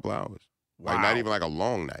 Yeah, in a couple hours. Wow. Like not even like a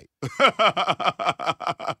long night.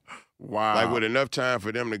 Wow. Like with enough time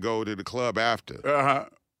for them to go to the club after. Uh-huh.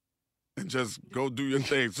 And just go do your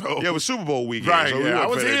thing. So Yeah, it was Super Bowl weekend. right, so we yeah. went I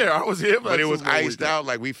was for the- here. I was here for But that it was Super Bowl iced weekend. out.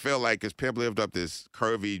 Like we felt like, because Pimp lived up this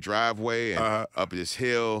curvy driveway and up this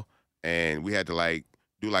hill, and we had to like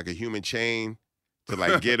do like a human chain to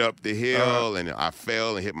like get up the hill, and I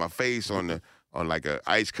fell and hit my face on like a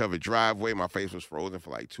ice covered driveway. My face was frozen for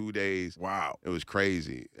like 2 days. Wow. It was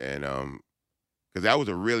crazy, and because that was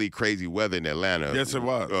a really crazy weather in Atlanta. Yes, it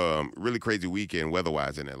was. Really crazy weekend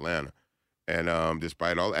weather-wise in Atlanta. And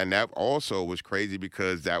despite all, and that also was crazy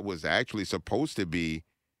because that was actually supposed to be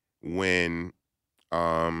when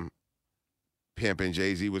Pimp and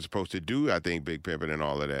Jay-Z was supposed to do, I think, Big Pimpin' and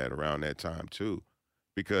all of that around that time too.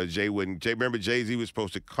 Because remember Jay-Z was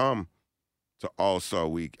supposed to come to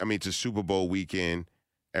to Super Bowl weekend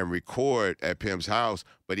and record at Pimp's house,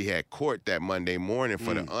 but he had court that Monday morning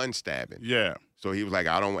for the unstabbing. Yeah. So he was like,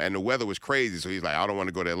 and the weather was crazy, so he's like, I don't want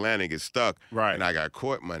to go to Atlanta and get stuck. Right. And I got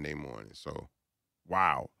court Monday morning, so.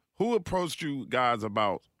 Wow. Who approached you guys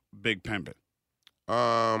about Big Pimpin'?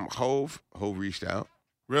 Hove reached out.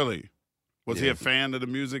 Really? Was he Yeah. a fan of the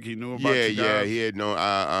music? He knew about you guys? Yeah, he had known,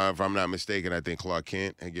 if I'm not mistaken, I think Clark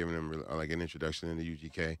Kent had given him like an introduction in the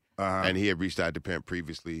UGK. Uh-huh. And he had reached out to Pimp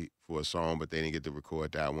previously for a song, but they didn't get to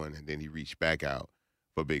record that one. And then he reached back out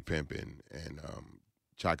for Big Pimpin'. And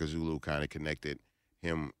Chaka Zulu kind of connected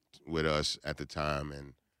him with us at the time.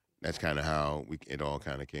 And that's kind of how it all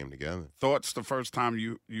kind of came together. Thoughts the first time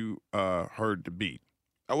you heard the beat?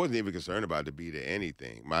 I wasn't even concerned about the beat or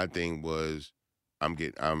anything. My thing was,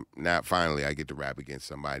 finally I get to rap against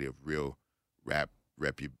somebody of real rap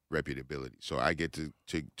reputability. So I get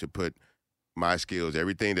to put my skills,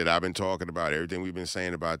 everything that I've been talking about, everything we've been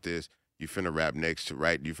saying about this, you finna rap next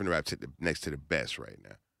to the best right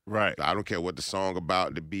now. Right. So I don't care what the song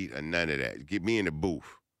about, the beat, or none of that. Get me in the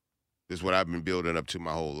booth. This is what I've been building up to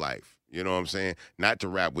my whole life. You know what I'm saying? Not to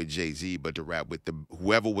rap with Jay-Z, but to rap with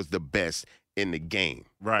whoever was the best in the game,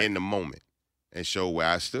 Right. in the moment, and show where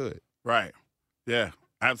I stood. Right. Yeah,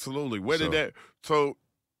 absolutely. Where did that? So,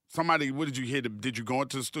 somebody, what did you hear? Did you go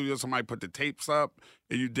into the studio? Somebody put the tapes up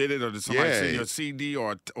and you did it, or did somebody send you a CD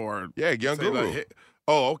or? Yeah, Young say, Guru. like,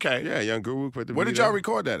 oh, okay. Yeah, Young Guru put the. Where beat did y'all up.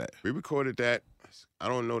 record that at? We recorded that. I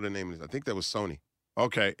don't know the name of this. I think that was Sony.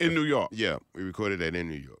 Okay, in New York. Yeah, we recorded that in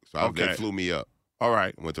New York. So they Okay. flew me up. All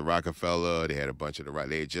right. Went to Rockefeller. They had a bunch of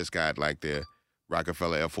they had just got like their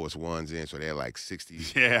Rockefeller Air Force Ones in, so they had like 60,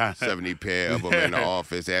 Yeah. 70 pair of them in the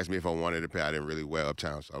office. They asked me if I wanted a pair. I didn't really wear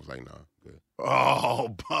uptown, so I was like, no, good. Oh,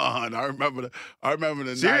 Bun. I remember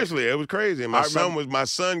the Seriously, it was crazy. And my I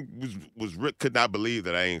son could not believe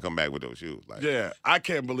that I ain't come back with those shoes. Like, night. Yeah, I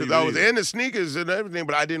can't believe it. because I was either. in the sneakers and everything,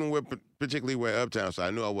 but I didn't particularly wear uptown, so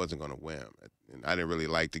I knew I wasn't going to wear them. And I didn't really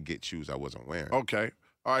like to get shoes I wasn't wearing. Okay.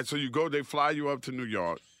 All right, so they fly you up to New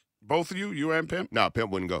York. Both of you and Pimp? No,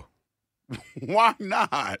 Pimp wouldn't go. Why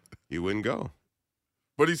not? He wouldn't go.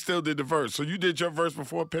 But he still did the verse. So you did your verse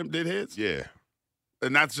before Pimp did his? Yeah.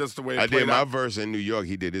 And that's just the way it I played did my out? verse in New York.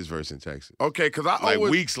 He did his verse in Texas. Okay, because I Like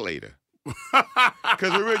always... weeks later.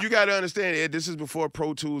 Because you got to understand, Ed, this is before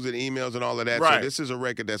Pro Tools and emails and all of that. Right. So this is a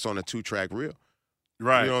record that's on a 2-track reel.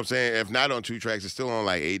 Right. You know what I'm saying? If not on 2 tracks, it's still on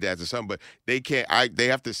like ADATs or something. But they can't. They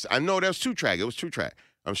have to. I know that was 2-track. It was 2-track.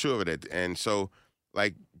 I'm sure of it. And so,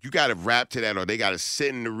 like, you got to rap to that, or they got to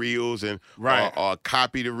send the reels and Right. or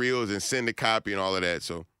copy the reels and send the copy and all of that.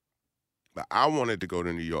 So, but I wanted to go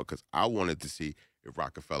to New York because I wanted to see if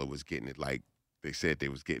Rockefeller was getting it like they said they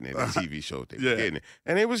was getting it. The TV show they Yeah. was getting it,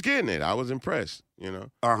 and they was getting it. I was impressed,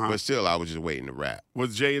 But still, I was just waiting to rap.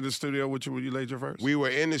 Was Jay in the studio with you when you laid your verse? We were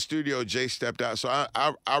in the studio. Jay stepped out, so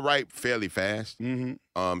I write fairly fast.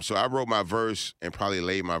 Mm-hmm. So I wrote my verse and probably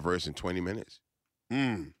laid my verse in 20 minutes.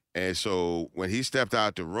 Mm. And so when he stepped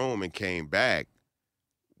out the room and came back,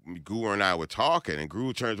 Guru and I were talking, and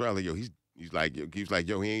Guru turns around like, yo, he's like,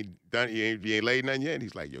 yo, he ain't done, he ain't laid nothing yet. And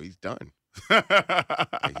he's like, yo, he's done.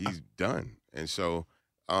 And he's done. And so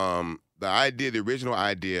the original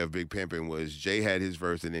idea of Big Pimpin' was Jay had his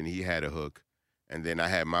verse, and then he had a hook, and then I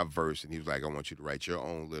had my verse, and he was like, I want you to write your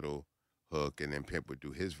own little hook, and then Pimp would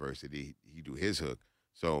do his verse, and he do his hook.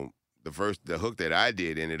 So the hook that I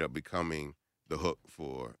did ended up becoming the hook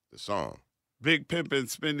for the song. Big Pimpin'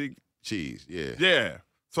 Spending Cheese, yeah. Yeah.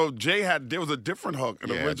 So there was a different hook.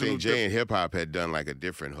 An I original think Jay and Hip Hop had done like a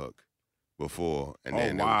different hook before, and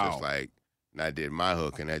then it was just like, and I did my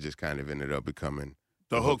hook, and that just kind of ended up becoming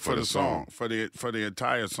the hook for the song, for the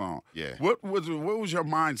entire song. Yeah. What was your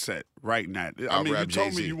mindset writing that? I mean, you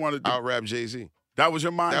told me you wanted to out-rap Jay-Z. That was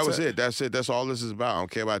your mindset? That was it. That's it. That's all this is about. I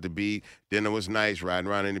don't care about the beat. Dinner was nice.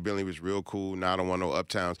 Riding around in the building was real cool. Now I don't want no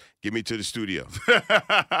uptowns. Get me to the studio.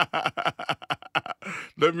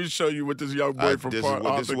 Let me show you what this young boy from Port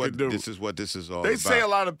Arthur can do. This is what this is all They about. say a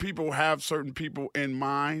lot of people have certain people in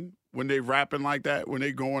mind when they rapping like that, when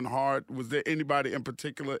they going hard. Was there anybody in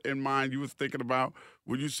particular in mind you was thinking about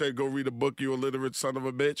when you said go read a book, you illiterate son of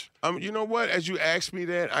a bitch? You know what? As you asked me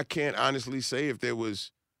that, I can't honestly say if there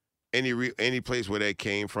was any place where that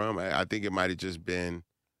came from. I think it might have just been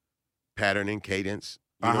patterning, cadence.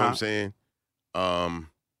 You know what I'm saying?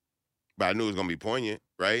 But I knew it was going to be poignant,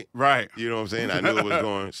 right? Right. You know what I'm saying? I knew it was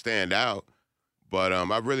going to stand out. But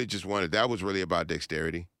I really just that was really about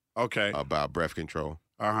dexterity. Okay. About breath control.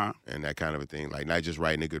 Uh-huh. And that kind of a thing. Like not just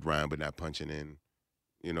writing a good rhyme, but not punching in,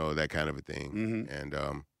 that kind of a thing. Mm-hmm.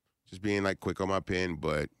 And just being like quick on my pen,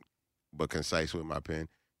 but concise with my pen.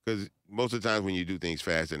 Because most of the times when you do things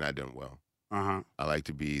fast, they're not done well. Uh-huh. I like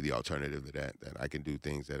to be the alternative to that I can do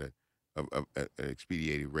things at an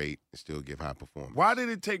expedited rate and still give high performance. Why did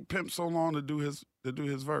it take Pimp so long to do his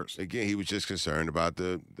verse? Again, he was just concerned about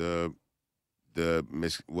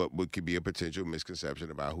what could be a potential misconception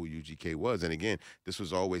about who UGK was. And again, this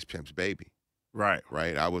was always Pimp's baby. Right.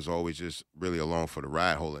 Right? I was always just really along for the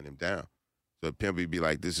ride, holding him down. So Pimp would be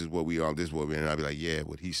like, this is what we are, this is what we are. And I'd be like, yeah,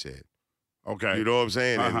 what he said. Okay. You know what I'm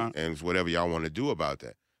saying? Uh-huh. And it's whatever y'all want to do about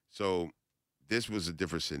that. So this was a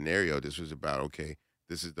different scenario. This was about, okay,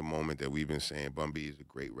 this is the moment that we've been saying Bun B is a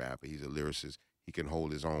great rapper. He's a lyricist. He can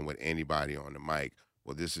hold his own with anybody on the mic.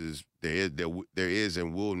 Well, there is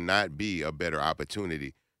and will not be a better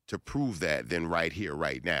opportunity to prove that than right here,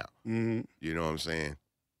 right now. Mm-hmm. You know what I'm saying?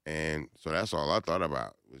 And so that's all I thought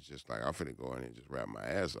about was just like, I'm finna go in and just rap my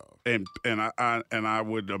ass off. And I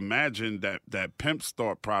would imagine that Pimp's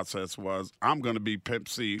thought process was, I'm gonna be Pimp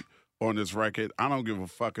C on this record. I don't give a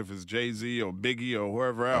fuck if it's Jay-Z or Biggie or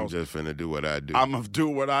whoever else. I'm just finna do what I do. I'm gonna do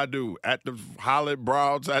what I do at the Holly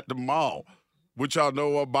Browns at the mall. What y'all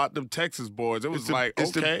know about them Texas boys? It was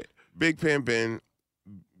okay. Big Pimpin'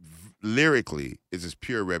 lyrically is as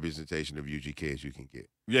pure representation of UGK as you can get.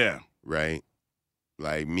 Yeah. Right?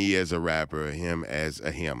 Like me as a rapper, him as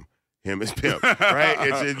a him as Pimp,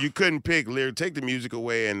 right? You couldn't pick lyric. Take the music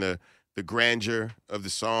away and the grandeur of the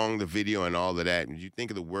song, the video, and all of that. And you think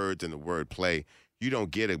of the words and the wordplay, you don't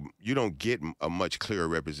get a much clearer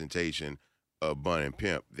representation of Bun and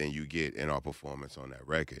Pimp than you get in our performance on that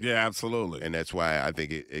record. Yeah, absolutely. And that's why I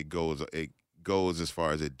think it goes as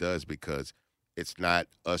far as it does, because it's not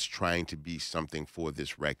us trying to be something for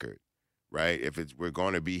this record. Right? If we're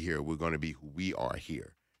going to be here, we're going to be who we are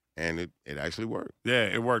here. And it actually worked. Yeah,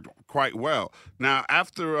 it worked quite well. Now,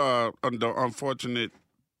 after the unfortunate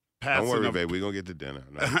passing Don't worry, babe. We're going to get to dinner.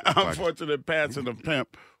 No, unfortunate passing of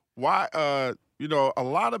Pimp, why, a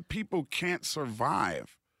lot of people can't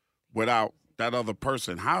survive without that other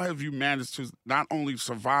person. How have you managed to not only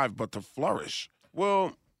survive, but to flourish?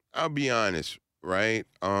 Well, I'll be honest, right?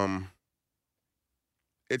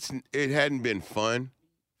 It hadn't been fun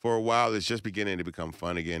for a while. It's just beginning to become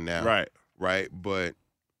fun again now. Right. Right? But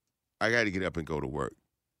I got to get up and go to work,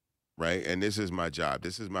 right? And this is my job.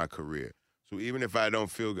 This is my career. So even if I don't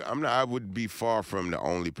feel good, I would be far from the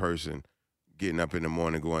only person getting up in the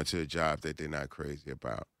morning going to a job that they're not crazy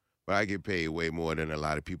about. But I get paid way more than a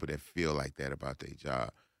lot of people that feel like that about their job.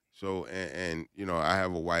 So, and I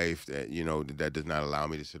have a wife that, that does not allow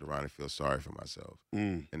me to sit around and feel sorry for myself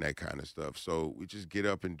and that kind of stuff. So we just get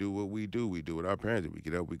up and do what we do. We do what our parents do. We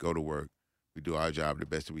get up, we go to work. We do our job the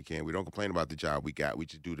best that we can. We don't complain about the job we got. We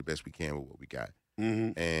just do the best we can with what we got.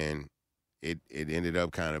 Mm-hmm. And it ended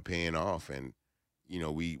up kind of paying off. And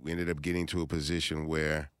we ended up getting to a position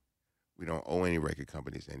where we don't owe any record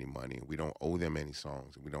companies any money. We don't owe them any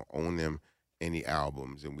songs. We don't own them any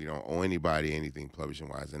albums, and we don't owe anybody anything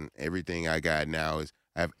publishing-wise. And everything I got now is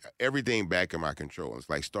I have everything back in my control. It's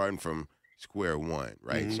like starting from square one,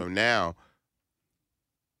 right? Mm-hmm. So now,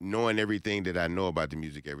 knowing everything that I know about the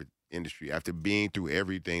music industry, after being through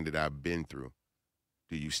everything that I've been through,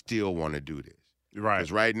 do you still want to do this? Right.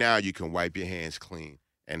 Because right now you can wipe your hands clean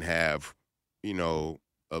and have,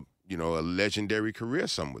 a legendary career,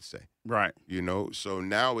 some would say. Right. So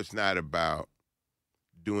now it's not about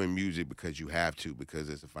doing music because you have to, because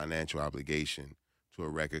it's a financial obligation to a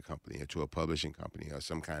record company or to a publishing company or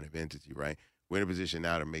some kind of entity, right? We're in a position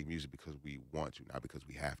now to make music because we want to, not because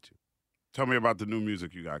we have to. Tell me about the new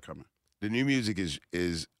music you got coming. The new music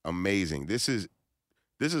is amazing. This is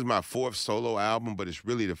my fourth solo album, but it's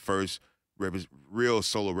really the first real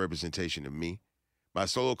solo representation of me. My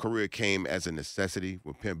solo career came as a necessity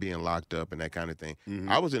with Pimp being locked up and that kind of thing. Mm-hmm.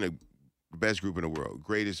 I was in the best group in the world,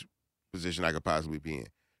 greatest position I could possibly be in.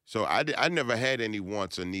 So I never had any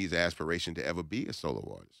wants or needs or aspiration to ever be a solo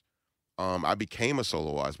artist. I became a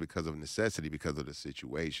solo artist because of necessity, because of the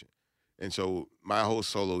situation. And so my whole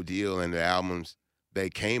solo deal and the albums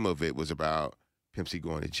that came of it was about Pimp C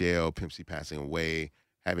going to jail, Pimp C passing away,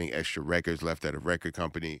 having extra records left at a record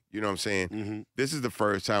company. You know what I'm saying? Mm-hmm. This is the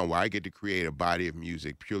first time where I get to create a body of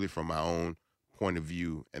music purely from my own point of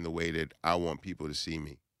view and the way that I want people to see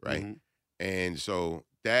me, right? Mm-hmm. And so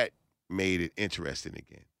that made it interesting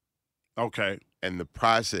again. Okay. And the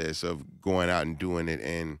process of going out and doing it,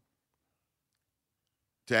 and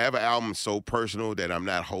to have an album so personal that I'm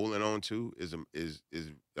not holding on to is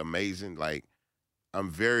amazing. Like,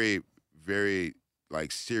 I'm very, very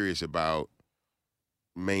serious about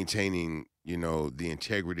maintaining, the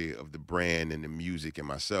integrity of the brand and the music and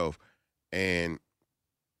myself. And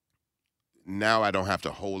now I don't have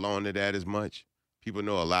to hold on to that as much. People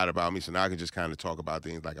know a lot about me, so now I can just kind of talk about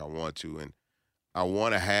things like I want to. And I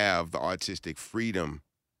want to have the artistic freedom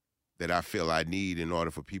that I feel I need in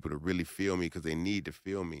order for people to really feel me, because they need to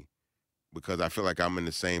feel me, because I feel like I'm in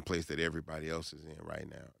the same place that everybody else is in right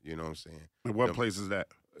now. You know what I'm saying? And what place is that?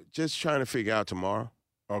 Just trying to figure out tomorrow.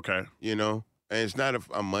 Okay. And it's not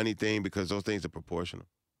a money thing, because those things are proportional.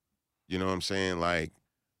 You know what I'm saying? Like,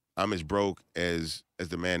 I'm as broke as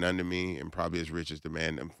the man under me and probably as rich as the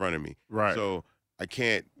man in front of me. Right. So I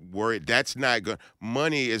can't worry. That's not going.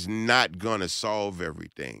 Money is not going to solve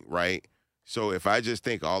everything, right? So if I just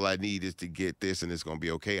think all I need is to get this and it's going to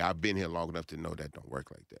be okay, I've been here long enough to know that don't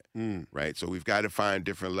work like that, right? So we've got to find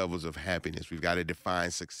different levels of happiness. We've got to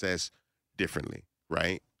define success differently,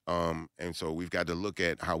 right? And so we've got to look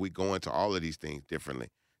at how we go into all of these things differently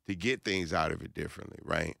to get things out of it differently,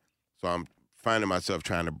 right? So I'm finding myself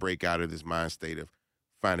trying to break out of this mind state of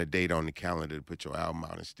find a date on the calendar to put your album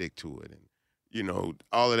out and stick to it, and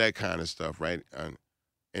all of that kind of stuff, right?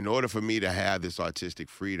 In order for me to have this artistic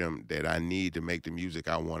freedom that I need to make the music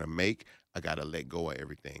I want to make, I got to let go of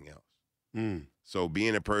everything else. So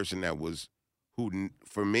being a person who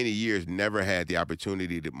for many years never had the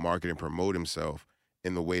opportunity to market and promote himself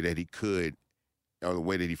in the way that he could, or the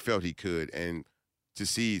way that he felt he could, and to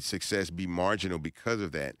see success be marginal because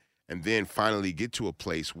of that, and then finally get to a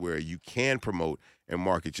place where you can promote and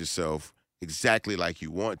market yourself exactly like you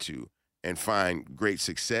want to and find great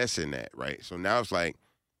success in that, right? So now it's like,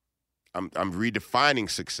 I'm redefining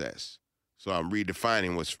success. So I'm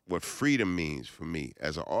redefining what freedom means for me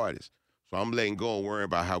as an artist. So I'm letting go and worrying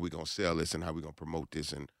about how we're going to sell this and how we're going to promote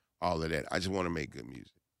this and all of that. I just want to make good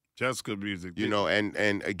music. Just good music.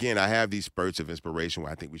 And again, I have these spurts of inspiration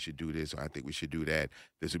where I think we should do this or I think we should do that.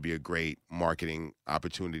 This would be a great marketing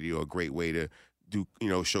opportunity or a great way to do,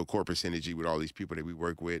 show corporate synergy with all these people that we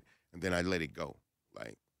work with. And then I let it go.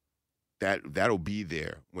 Like, that'll be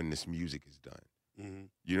there when this music is done. Mm-hmm.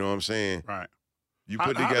 You know what I'm saying? Right. You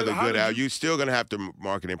put together a good album. You're still going to have to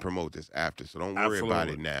market and promote this after, so don't worry about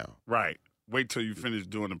it now. Right. Wait till you finish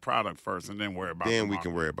doing the product first and then worry about it. Then we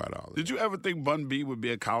can worry about all of it. Did you ever think Bun B would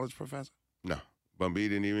be a college professor? No. Bun B,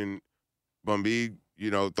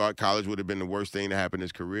 thought college would have been the worst thing to happen in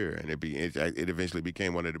his career, and it eventually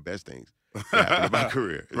became one of the best things that happened in my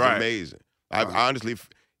career. It's amazing. I honestly,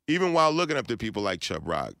 even while looking up to people like Chubb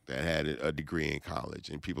Rock that had a degree in college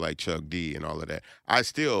and people like Chuck D and all of that, I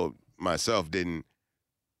still myself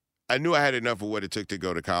I knew I had enough of what it took to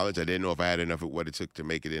go to college. I didn't know if I had enough of what it took to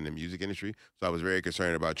make it in the music industry. So I was very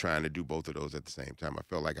concerned about trying to do both of those at the same time. I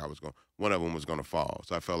felt like one of them was going to fall.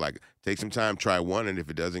 So I felt like take some time, try one, and if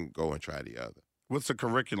it doesn't, go and try the other. What's the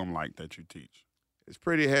curriculum like that you teach? It's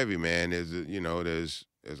pretty heavy, man. There's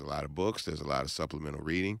a lot of books. There's a lot of supplemental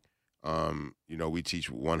reading. We teach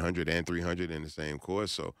 100 and 300 in the same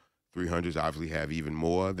course, so 300s obviously have even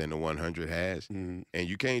more than the 100 has. Mhm. And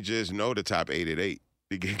you can't just know the top 8 at 8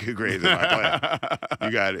 to get good grades in my class.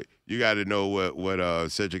 You got to know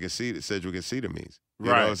what Cedric and Cedar means. You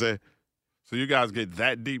know what I'm saying? So you guys get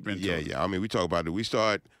that deep into it. Yeah. I mean, we talk about it. We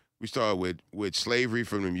start with slavery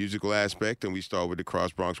from the musical aspect, and we start with the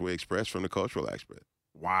Cross Bronx Way Express from the cultural aspect.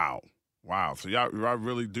 Wow. So y'all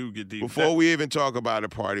really do get deep. Before we even talk about a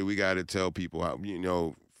party, we got to tell people how,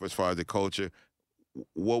 as far as the culture,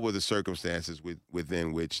 what were the circumstances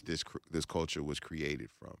within which this culture was created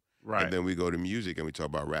from. Right. And then we go to music, and we talk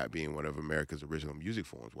about rap being one of America's original music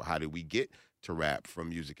forms. Well, how did we get to rap from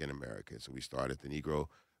music in America? So we started the Negro,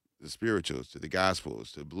 the spirituals, to the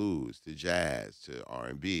gospels, to blues, to jazz, to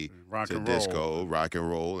R&B, to disco, rock and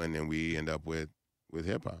roll, and then we end up with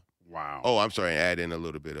hip-hop. Wow. Oh, I'm sorry, add in a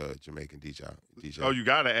little bit of Jamaican DJ. Oh, you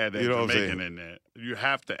got to add that Jamaican saying? in there. You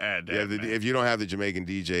have to add that. Yeah, if you don't have the Jamaican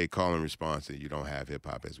DJ call and response, then you don't have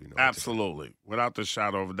hip-hop as we know it Absolutely. Without the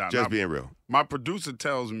shadow of a doubt. Just being real. My producer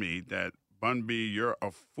tells me that, Bun B, you're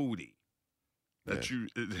a foodie.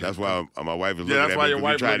 That's why my wife is looking that's at why me your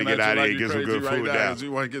wife trying to get out of here and get some good food now. She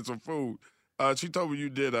want to get some food. She told me you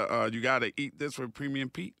did you got to eat this with Premium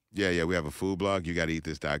Pete. Yeah, we have a food blog,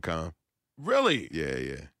 YouGottaEatThis.com. Really?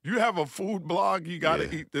 Yeah. You have a food blog,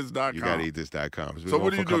 YouGottaEatThis.com. YouGottaEatThis.com. So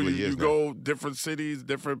what do? You go different cities,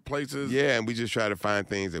 different places? Yeah, and we just try to find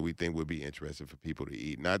things that we think would be interesting for people to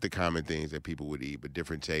eat. Not the common things that people would eat, but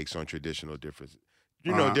different takes on traditional different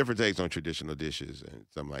takes on traditional dishes and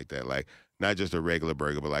something like that. Like not just a regular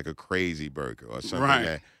burger, but like a crazy burger or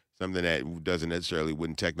something that doesn't necessarily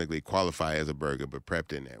wouldn't technically qualify as a burger, but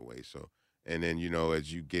prepped in that way. So, and then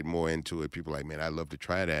as you get more into it, people are like, man, I'd love to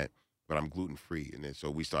try that, but I'm gluten free. And then so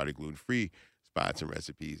we started gluten free spots and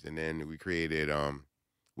recipes, and then we created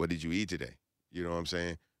what did you eat today? You know what I'm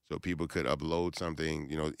saying? So people could upload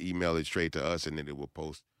something, email it straight to us, and then it will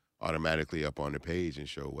post automatically up on the page and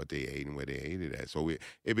show what they ate and where they ate it at. So we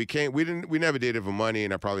never did it for money,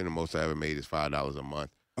 and probably the most I ever made is $5 a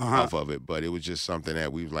month off of it. But it was just something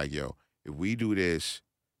that we was like, yo, if we do this,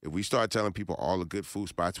 if we start telling people all the good food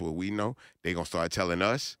spots where we know, they gonna start telling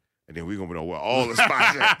us, and then we're gonna know where all the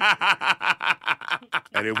spots are.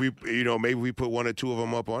 And if we, maybe we put one or two of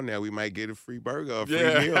them up on there, we might get a free burger, a free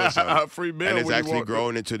meal or something. A free meal. And it's actually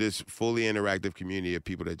grown into this fully interactive community of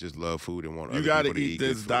people that just love food and want other people to eat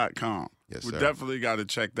good food. YouGottaEatThis.com. Yes, we sir. definitely got to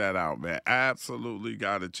check that out, man. Absolutely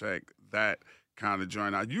got to check that kind of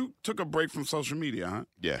joint out. You took a break from social media, huh?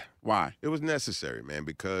 Yeah. Why? It was necessary, man,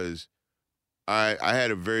 because I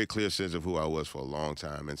had a very clear sense of who I was for a long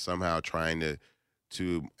time, and somehow trying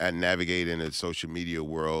to navigate in a social media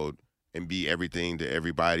world and be everything to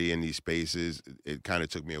everybody in these spaces, it kind of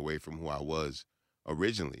took me away from who I was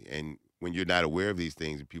originally. And when you're not aware of these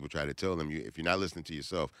things and people try to tell them, if you're not listening to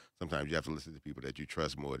yourself, sometimes you have to listen to people that you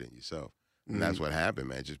trust more than yourself. And that's what happened,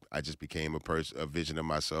 man. I just became a vision of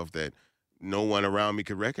myself that no one around me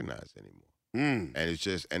could recognize anymore.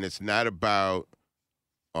 And it's not about,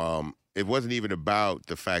 it wasn't even about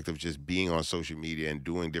the fact of just being on social media and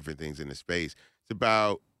doing different things in the space. It's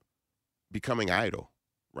about becoming idle.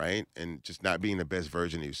 Right? And just not being the best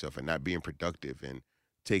version of yourself and not being productive and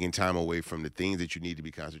taking time away from the things that you need to be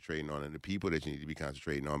concentrating on and the people that you need to be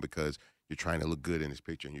concentrating on because you're trying to look good in this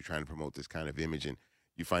picture and you're trying to promote this kind of image, and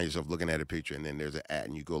you find yourself looking at a picture and then there's an ad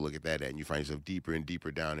and you go look at that ad and you find yourself deeper and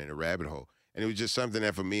deeper down in a rabbit hole. And it was just something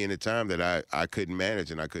that for me in the time that I couldn't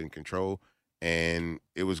manage and I couldn't control, and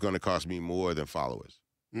it was going to cost me more than followers.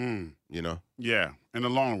 Yeah, in the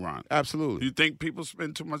long run. Absolutely. Do you think people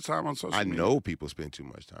spend too much time on social media? I know people spend too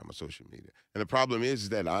much time on social media. And the problem is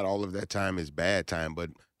that not all of that time is bad time, but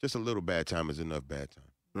just a little bad time is enough bad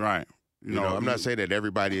time. Right. I'm not saying that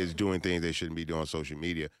everybody is doing things they shouldn't be doing on social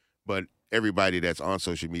media, but everybody that's on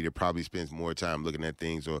social media probably spends more time looking at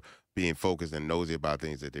things or being focused and nosy about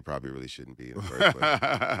things that they probably really shouldn't be in the first place.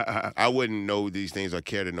 I wouldn't know these things or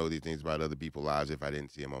care to know these things about other people's lives if I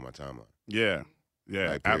didn't see them on my timeline. Yeah.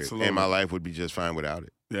 Yeah, absolutely. And my life would be just fine without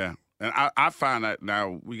it. Yeah. And I find that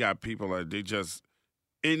now we got people that they just,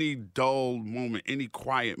 any dull moment, any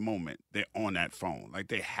quiet moment, they're on that phone. Like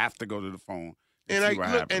they have to go to the phone and see what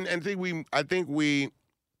happens. I think we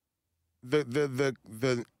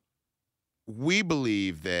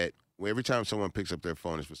believe that every time someone picks up their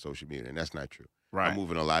phone is for social media, and that's not true. Right. I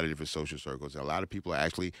move in a lot of different social circles, and a lot of people are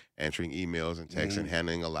actually answering emails and texts and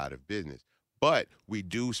handling a lot of business. But we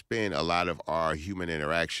do spend a lot of our human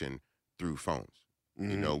interaction through phones.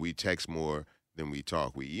 We text more than we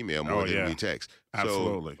talk. We email more than we text.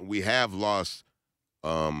 Absolutely. So we have lost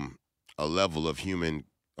a level of human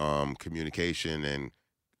communication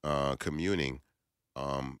and communing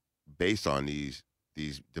based on these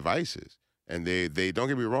devices. And they don't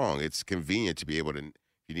get me wrong, it's convenient to be able to, if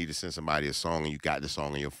you need to send somebody a song and you got the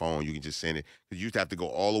song on your phone, you can just send it. Because you used to have to go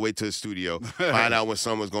all the way to the studio, find out when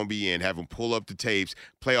someone's going to be in, have them pull up the tapes,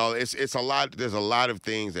 play all. It's a lot. There's a lot of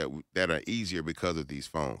things that are easier because of these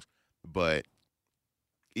phones. But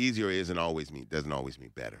easier doesn't always mean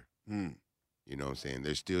better. Mm. You know what I'm saying?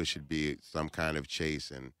 There still should be some kind of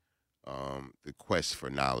chase and the quest for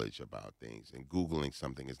knowledge about things. And Googling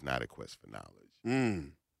something is not a quest for knowledge.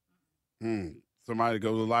 Somebody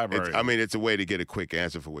go to the library. It's a way to get a quick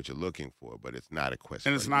answer for what you're looking for, but it's not a quest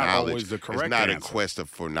and for it's not knowledge. Always the correct It's not answer. a quest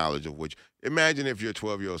for knowledge of which. Imagine if your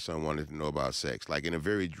 12-year-old son wanted to know about sex, like in a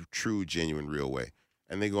very true, genuine, real way,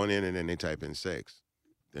 and they go on the internet and they type in sex.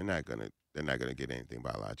 They're not gonna get anything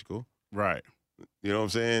biological. Right. You know what I'm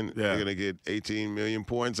saying? Yeah. They're gonna get 18 million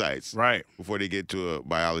porn sites. Right. Before they get to a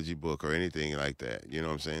biology book or anything like that. You know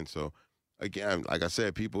what I'm saying? So again, like I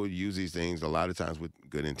said, people use these things a lot of times with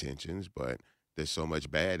good intentions, but there's so much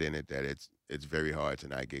bad in it that it's very hard to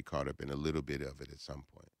not get caught up in a little bit of it at some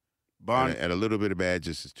point. Bun, and a little bit of bad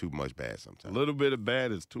just is too much bad a sometimes. little bit of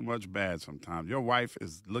bad is too much bad sometimes. Your wife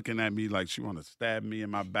is looking at me like she want to stab me in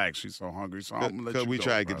my back. She's so hungry, so I'm going to let you Because we go,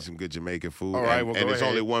 try to brother. get some good Jamaican food. All right, and well, and go there's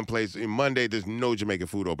ahead. only one place. In Monday, there's no Jamaican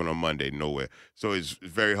food open on Monday, nowhere. So it's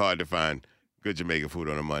very hard to find good Jamaican food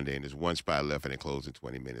on a Monday, and there's one spot left, and it closes in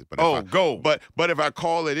 20 minutes. But go. But if I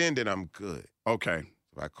call it in, then I'm good. Okay.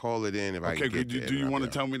 If I call it in, if I Okay, can get there, do you then want to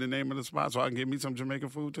I'm tell me the name of the spot so I can get me some Jamaican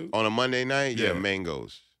food too? on a Monday night? Yeah. Yeah,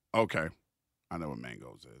 Mangoes. Okay. I know what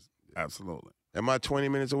Mangoes is. Absolutely. Am I 20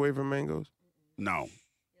 minutes away from Mangoes? No.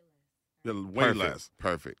 You're way Perfect. less.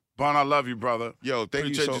 Perfect. Bun, I love you, brother. Yo, thank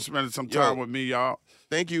Appreciate you you so spending some Yo. time with me, y'all.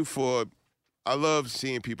 Thank you for. I love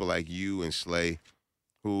seeing people like you and Slay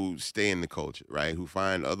who stay in the culture, right? Who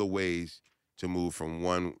find other ways to move from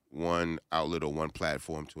one outlet or one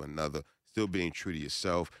platform to another, still being true to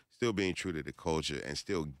yourself, still being true to the culture, and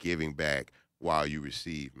still giving back while you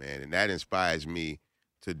receive, man. And that inspires me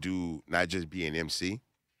to do not just be an MC,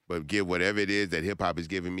 but give whatever it is that hip-hop is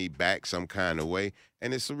giving me back some kind of way.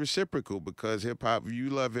 And it's reciprocal because hip-hop,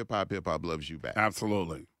 you love hip-hop loves you back.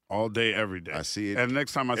 Absolutely. All day, every day. I see it And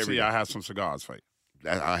next time I see every you, day. I have some cigars for you.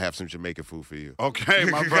 I'll have some Jamaican food for you. Okay,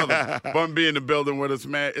 my brother. Bun B in the building with us,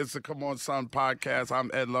 man. It's the Come On Son podcast.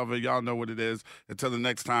 I'm Ed Lover. Y'all know what it is. Until the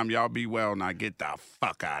next time, y'all be well. Now get the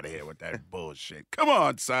fuck out of here with that bullshit. Come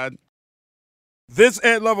on, son. This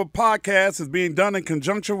Ed Lover podcast is being done in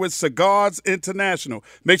conjunction with Cigars International.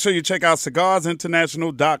 Make sure you check out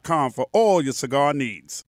cigarsinternational.com for all your cigar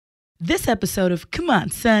needs. This episode of Come On,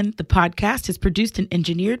 Son, the podcast is produced and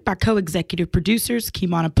engineered by co-executive producers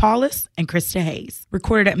Kimana Paulus and Krista Hayes.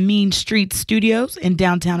 Recorded at Mean Street Studios in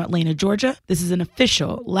downtown Atlanta, Georgia. This is an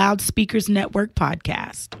official Loudspeakers Network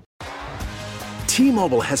podcast.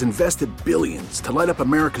 T-Mobile has invested billions to light up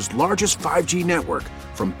America's largest 5G network,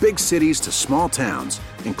 from big cities to small towns,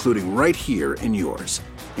 including right here in yours.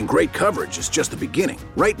 And great coverage is just the beginning.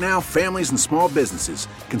 Right now, families and small businesses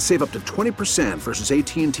can save up to 20% versus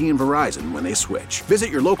AT&T and Verizon when they switch. Visit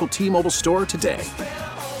your local T-Mobile store today.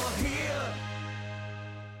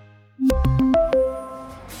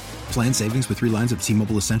 Plan savings with 3 lines of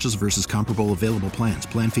T-Mobile Essentials versus comparable available plans.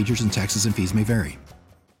 Plan features and taxes and fees may vary.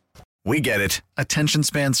 We get it. Attention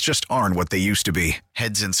spans just aren't what they used to be.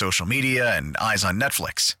 Heads in social media and eyes on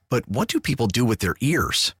Netflix. But what do people do with their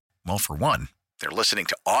ears? Well, for one, they're listening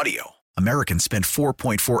to audio. Americans spend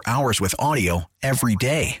 4.4 hours with audio every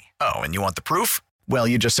day. Oh, and you want the proof? Well,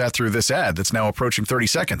 you just sat through this ad that's now approaching 30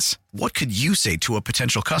 seconds. What could you say to a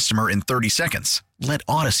potential customer in 30 seconds? Let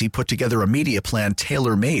Odyssey put together a media plan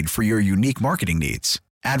tailor-made for your unique marketing needs.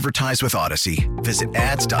 Advertise with Odyssey. Visit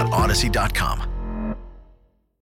ads.odyssey.com.